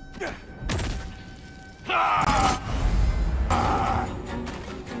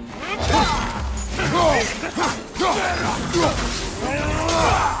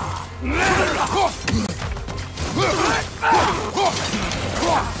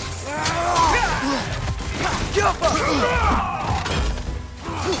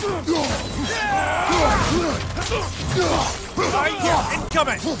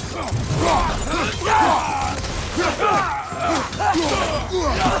 Incoming!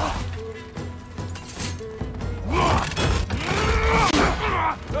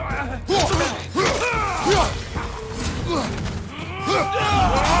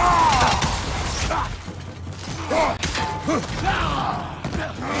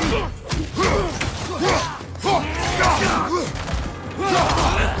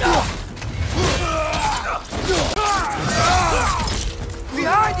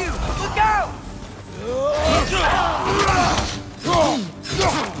 Behind you! Look out!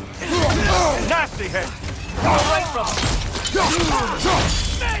 Nasty hit! Away from him!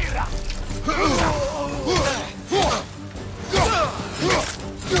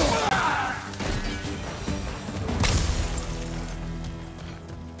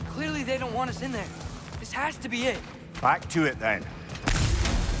 Clearly they don't want us in there. This has to be it. Back to it then.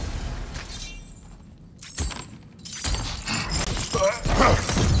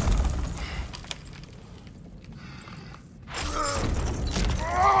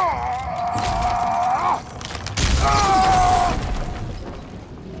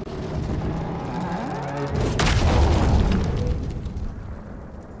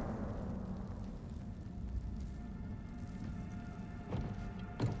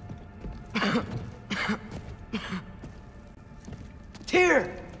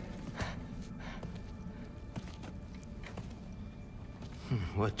 Tyr!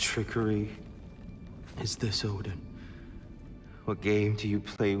 What trickery is this, Odin? What game do you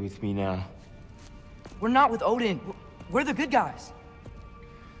play with me now? We're not with Odin. We're the good guys.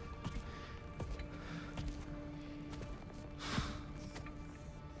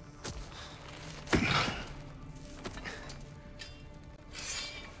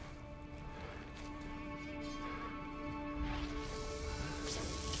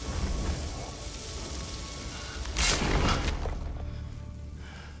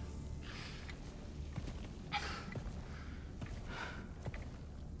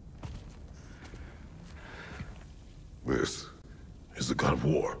 This is the god of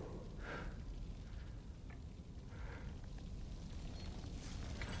war.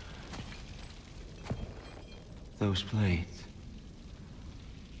 Those blades.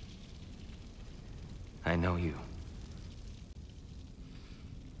 I know you.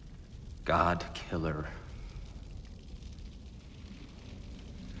 God killer.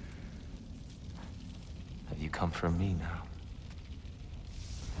 Have you come for me now?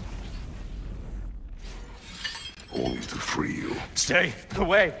 Only to free you. Stay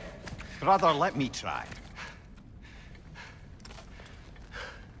away! Brother, let me try.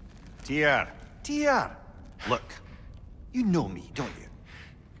 Tyr! Tyr! Look, you know me, don't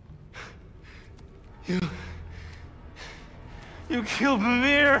you? You killed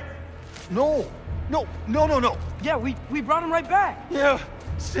Mimir! No! No! Yeah, we brought him right back. You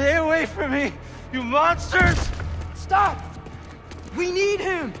stay away from me, you monsters! Stop! We need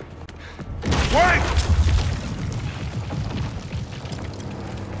him! Wait!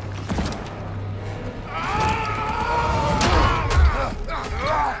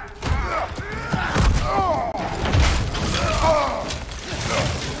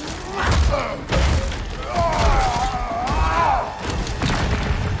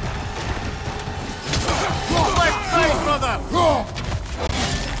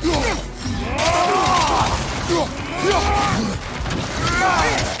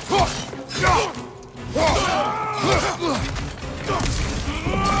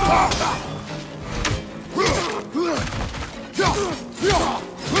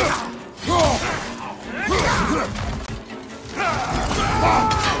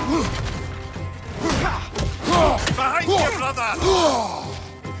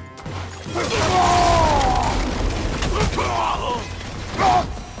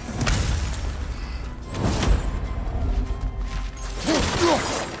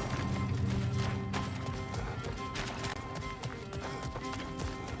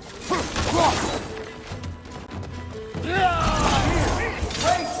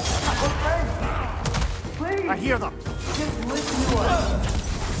 I hear them. Just listen to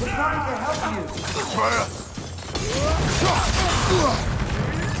us. We're trying to help you.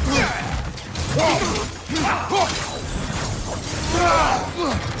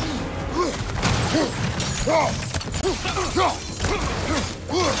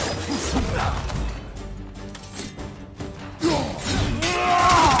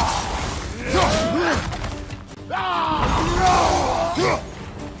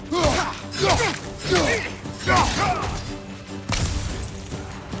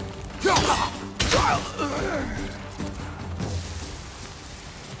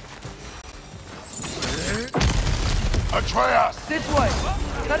 Atreus! This way!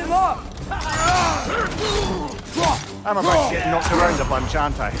 Cut him off! I'm about to get knocked around a bunch,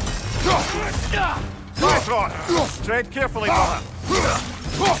 aren't I? Nice one! Tread carefully, brother.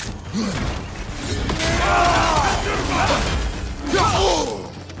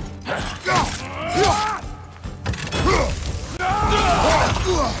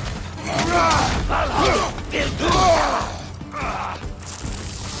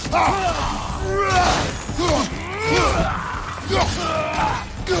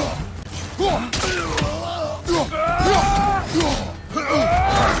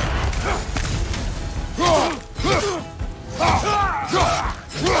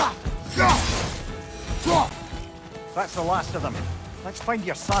 That's the last of them. Let's find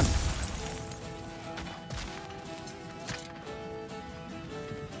your son.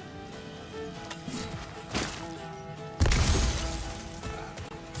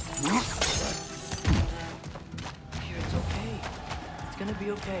 Here, it's okay. It's gonna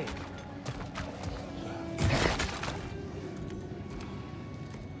be okay.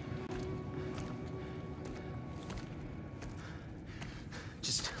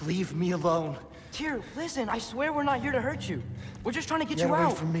 Just leave me alone. Tyr, listen, I swear we're not here to hurt you. We're just trying to get you away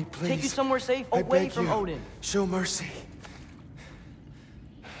out. from me, please. Take you somewhere safe, I away beg from you. Odin. Show mercy.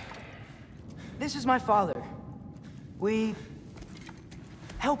 This is my father. We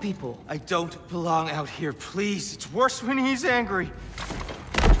help people. I don't belong out here, please. It's worse when he's angry.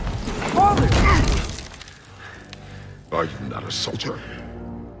 Father! Are you not a soldier?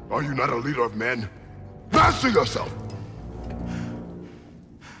 Are you not a leader of men? Master yourself!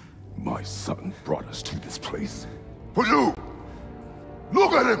 My son brought us to this place. For you!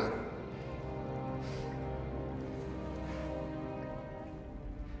 Look at him!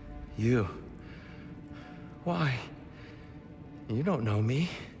 You. Why? You don't know me.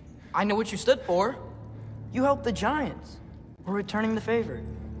 I know what you stood for. You helped the giants. We're returning the favor.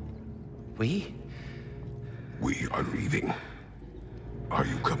 We? We are leaving. Are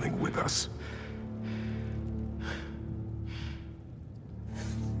you coming with us?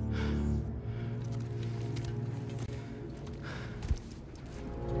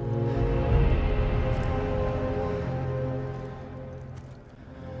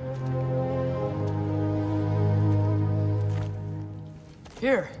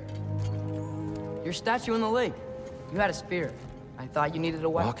 Here. Your statue in the lake. You had a spear. I thought you needed a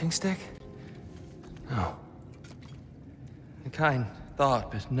weapon. Walking stick? No. A kind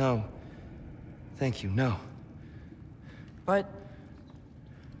thought, but no. Thank you, no. But...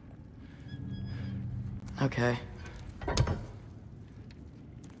 Okay.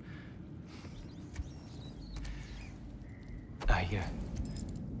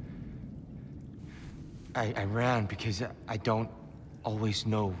 I ran because I don't always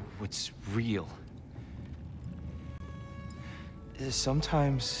know what's real.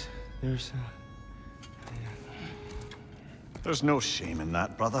 Sometimes there's There's no shame in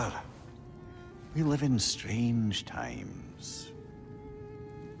that, brother. We live in strange times.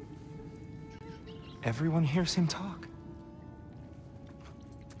 Everyone hears him talk.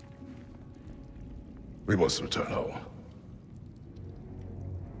 We must return home.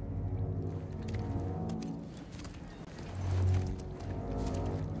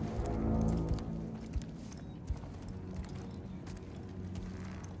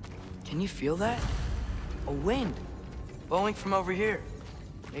 Can you feel that? A wind. Blowing from over here.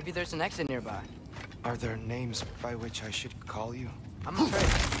 Maybe there's an exit nearby. Are there names by which I should call you? I'm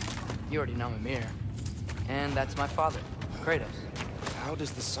afraid. You already know Mimir. And that's my father, Kratos. How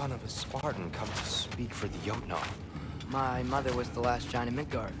does the son of a Spartan come to speak for the Jotnar? My mother was the last giant in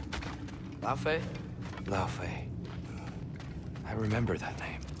Midgard. Laufey? Laufey. I remember that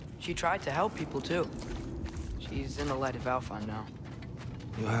name. She tried to help people too. She's in the light of Alpha now.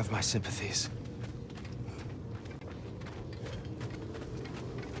 You have my sympathies.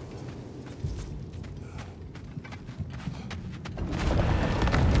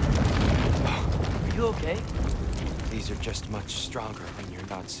 Are you okay? These are just much stronger when you're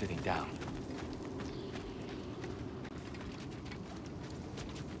not sitting down.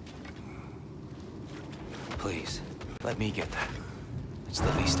 Please, let me get that. It's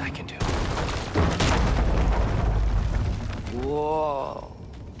the least I can do. Whoa.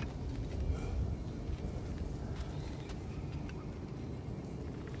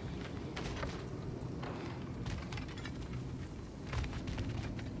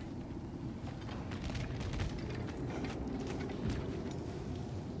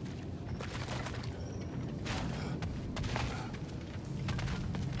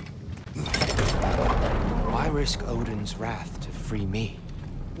 Why risk Odin's wrath to free me?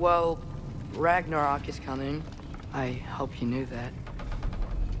 Well, Ragnarok is coming. I hope you knew that.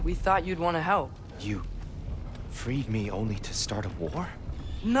 We thought you'd want to help. You freed me only to start a war?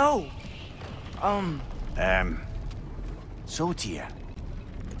 No! So, Tyr,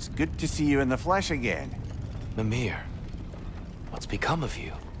 it's good to see you in the flesh again. Mimir, what's become of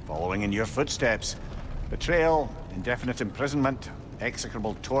you? Following in your footsteps. Betrayal, indefinite imprisonment,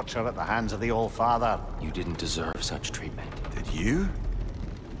 execrable torture at the hands of the Old Father. You didn't deserve such treatment. Did you?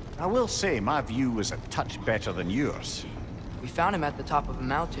 I will say, my view was a touch better than yours. We found him at the top of a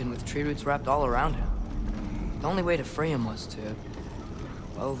mountain with tree roots wrapped all around him. The only way to free him was to...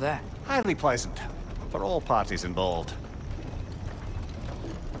 well, that. Highly pleasant, for all parties involved.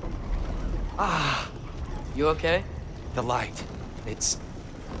 You okay? The light. It's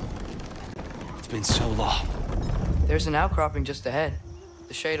been so long. There's an outcropping just ahead.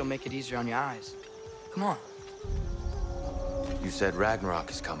 The shade will make it easier on your eyes. Come on. You said Ragnarok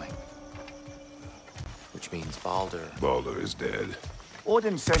is coming. Which means Baldur. Baldur is dead.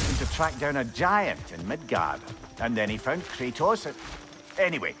 Odin sent him to track down a giant in Midgard, and then he found Kratos.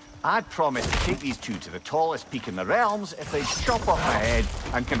 Anyway, I'd promised to take these two to the tallest peak in the realms if they'd chop off my head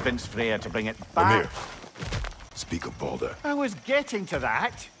and convince Freya to bring it back. Mimir, speak of Baldur. I was getting to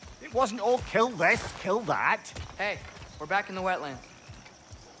that. It wasn't all kill this, kill that. Hey, we're back in the wetlands.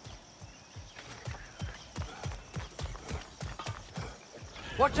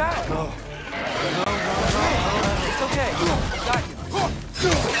 Watch out! No. It's okay. I got you.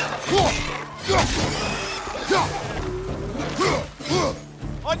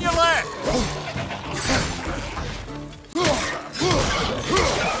 On your left!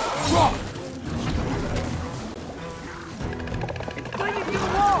 Clinging to the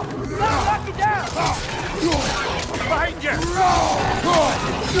wall! You gotta knock it down! Behind you!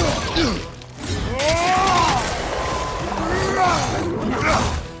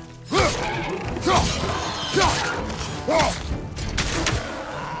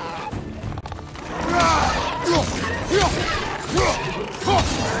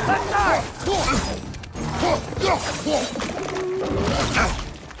 Left side!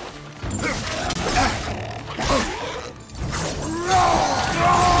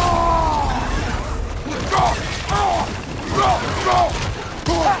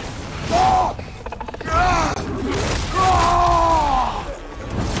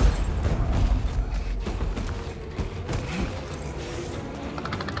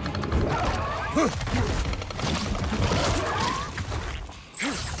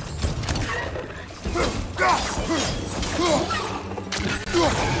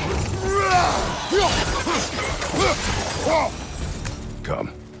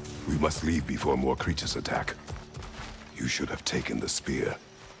 Come. We must leave before more creatures attack. You should have taken the spear.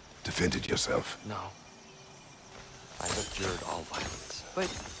 Defended yourself. No. I abjured all violence. But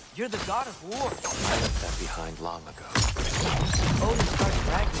you're the god of war. I left that behind long ago. Odin started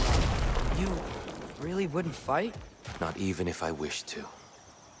Ragnarok. You really wouldn't fight? Not even if I wished to.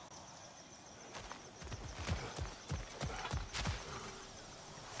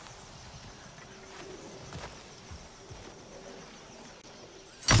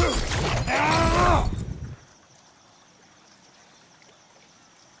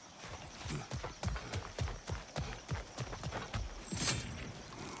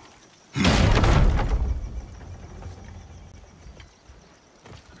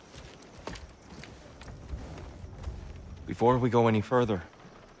 Before we go any further,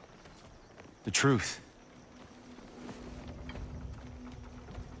 the truth.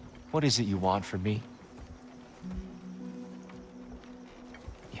 What is it you want from me?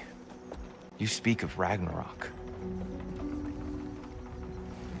 You speak of Ragnarok.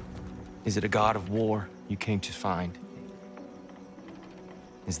 Is it a god of war you came to find?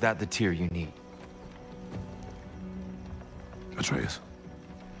 Is that the tear you need? Atreus.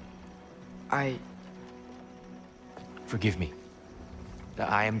 Forgive me.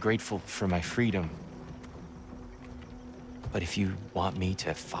 I am grateful for my freedom. But if you want me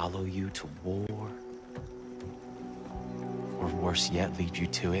to follow you to war, or worse yet, lead you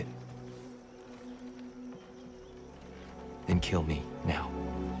to it, then kill me now.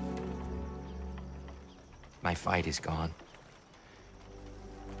 My fight is gone.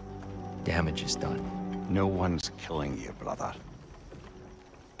 Damage is done. No one's killing you, brother.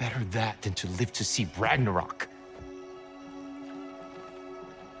 Better that than to live to see Ragnarok.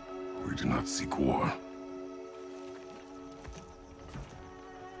 We do not seek war.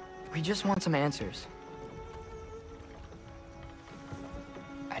 We just want some answers.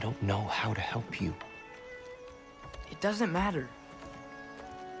 I don't know how to help you. It doesn't matter.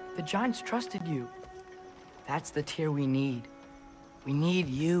 The Giants trusted you. That's the tear we need. We need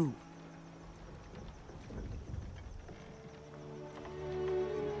you.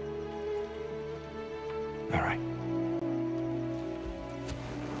 All right.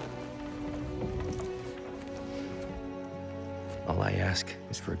 All I ask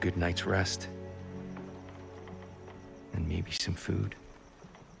is for a good night's rest. And maybe some food.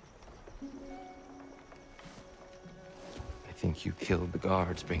 I think you killed the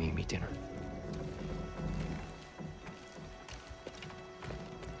guards bringing me dinner.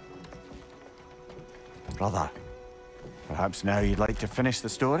 Brother, perhaps now you'd like to finish the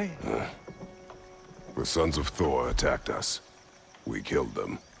story? The sons of Thor attacked us. We killed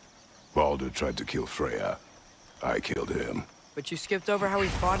them. Baldur tried to kill Freya. I killed him. But you skipped over how we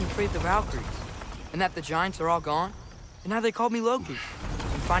fought and freed the Valkyries. And that the Giants are all gone. And how they called me Loki.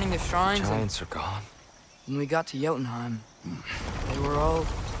 And finding the shrines Giants are gone. When we got to Jotunheim, they were all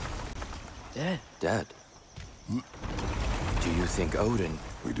dead. Dead? Do you think Odin...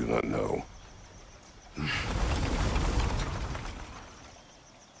 We do not know.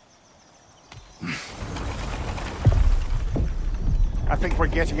 I think we're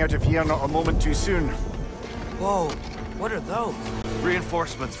getting out of here not a moment too soon. Whoa, what are those?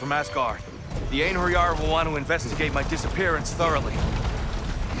 Reinforcements from Asgard. The Einherjar will want to investigate my disappearance thoroughly.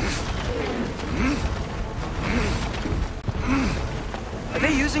 Are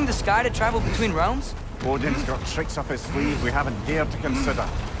they using the sky to travel between realms? Odin's got tricks up his sleeve we haven't dared to consider.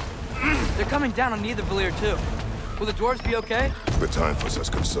 They're coming down on Nidavellir too. Will the dwarves be okay? The time for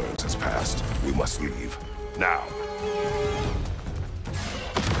such concerns has passed. We must leave. Now.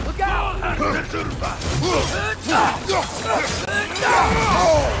 Look out!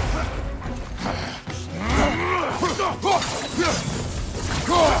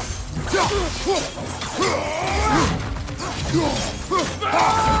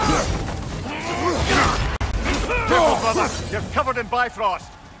 Careful, brother! You're covered in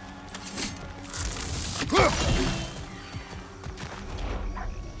Bifrost!